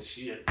going to get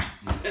shit.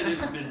 And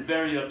it's been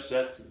very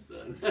upset since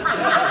then.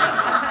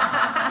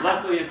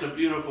 Luckily, it's a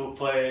beautiful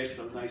place,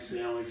 some nice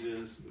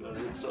sandwiches. But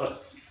it's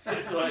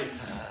like,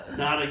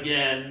 not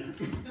again.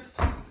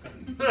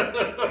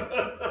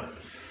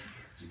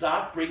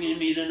 Stop bringing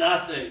me to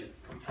nothing.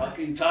 I'm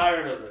fucking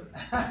tired of it.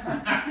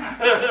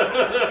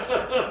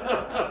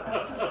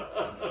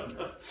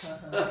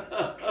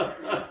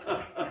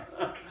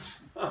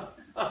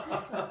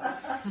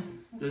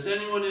 Does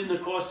anyone in the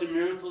Course in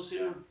Miracles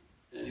here?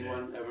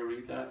 Anyone ever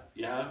read that?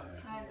 Yeah?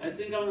 I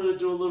think I'm going to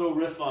do a little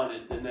riff on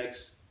it the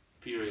next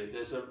period.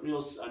 There's a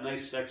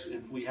nice section,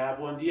 if we have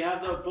one. Do you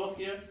have the book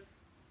here?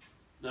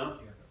 No?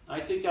 I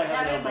think I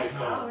have it on my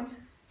phone.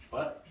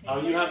 What? Oh,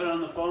 you have it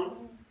on the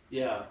phone?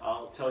 Yeah,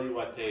 I'll tell you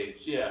what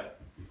page. Yeah,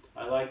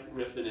 I like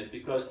riffing it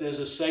because there's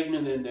a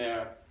segment in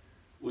there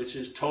which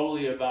is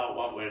totally about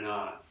what we're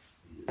not.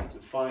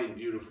 Defined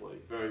beautifully,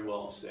 very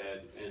well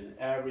said, and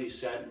every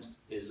sentence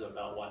is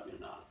about what you're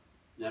not.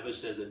 Never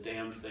says a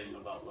damn thing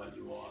about what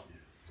you are.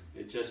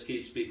 It just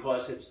keeps,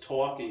 because it's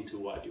talking to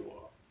what you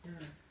are.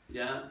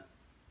 Yeah?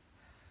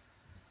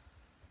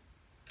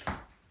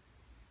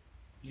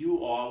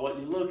 You are what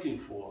you're looking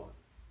for.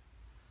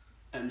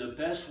 And the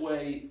best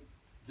way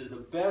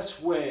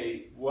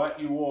what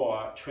you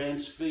are,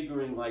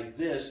 transfiguring like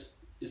this,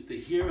 is to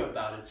hear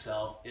about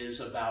itself, is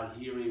about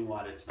hearing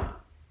what it's not.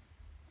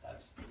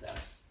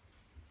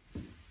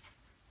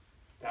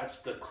 That's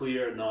the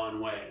clear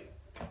non-way.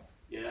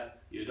 Yeah?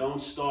 You don't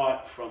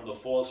start from the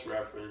false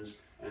reference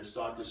and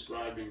start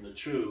describing the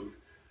truth.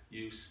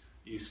 You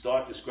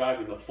start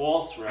describing the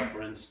false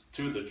reference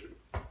to the truth.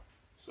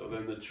 So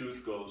then the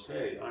truth goes,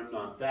 hey, I'm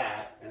not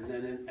that. And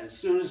then as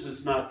soon as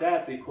it's not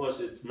that,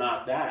 because it's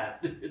not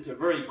that, it's a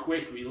very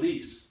quick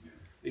release.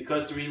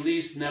 Because the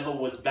release never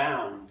was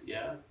bound,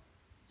 yeah?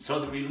 So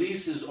the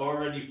release is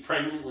already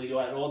pregnantly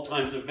at all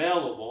times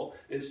available.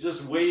 It's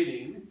just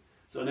waiting.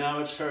 So now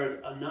it's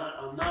heard, I'm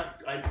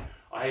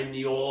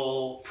the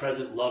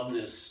all-present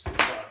loveness.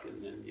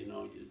 And then, you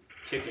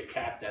kick a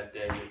cat that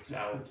day, it's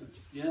out.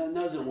 It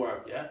doesn't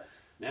work, yeah?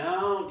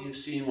 Now you've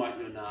seen what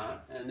you're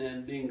not, and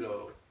then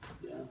bingo,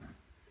 yeah?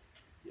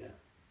 Yeah.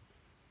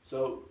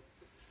 So,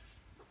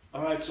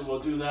 all right, so we'll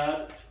do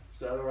that. Is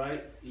that all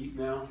right? Eat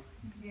now?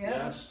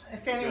 Yeah. Yes?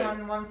 If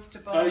anyone wants to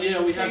buy Oh, yeah,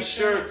 we have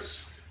t-shirts.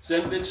 shirts.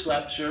 Zen Bitch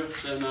slap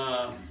shirts and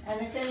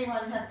And if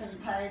anyone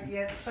hasn't paid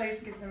yet, please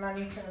give the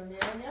money to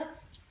Amelia.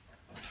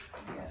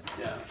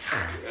 yeah.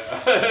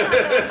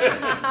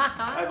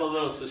 I have a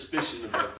little suspicion about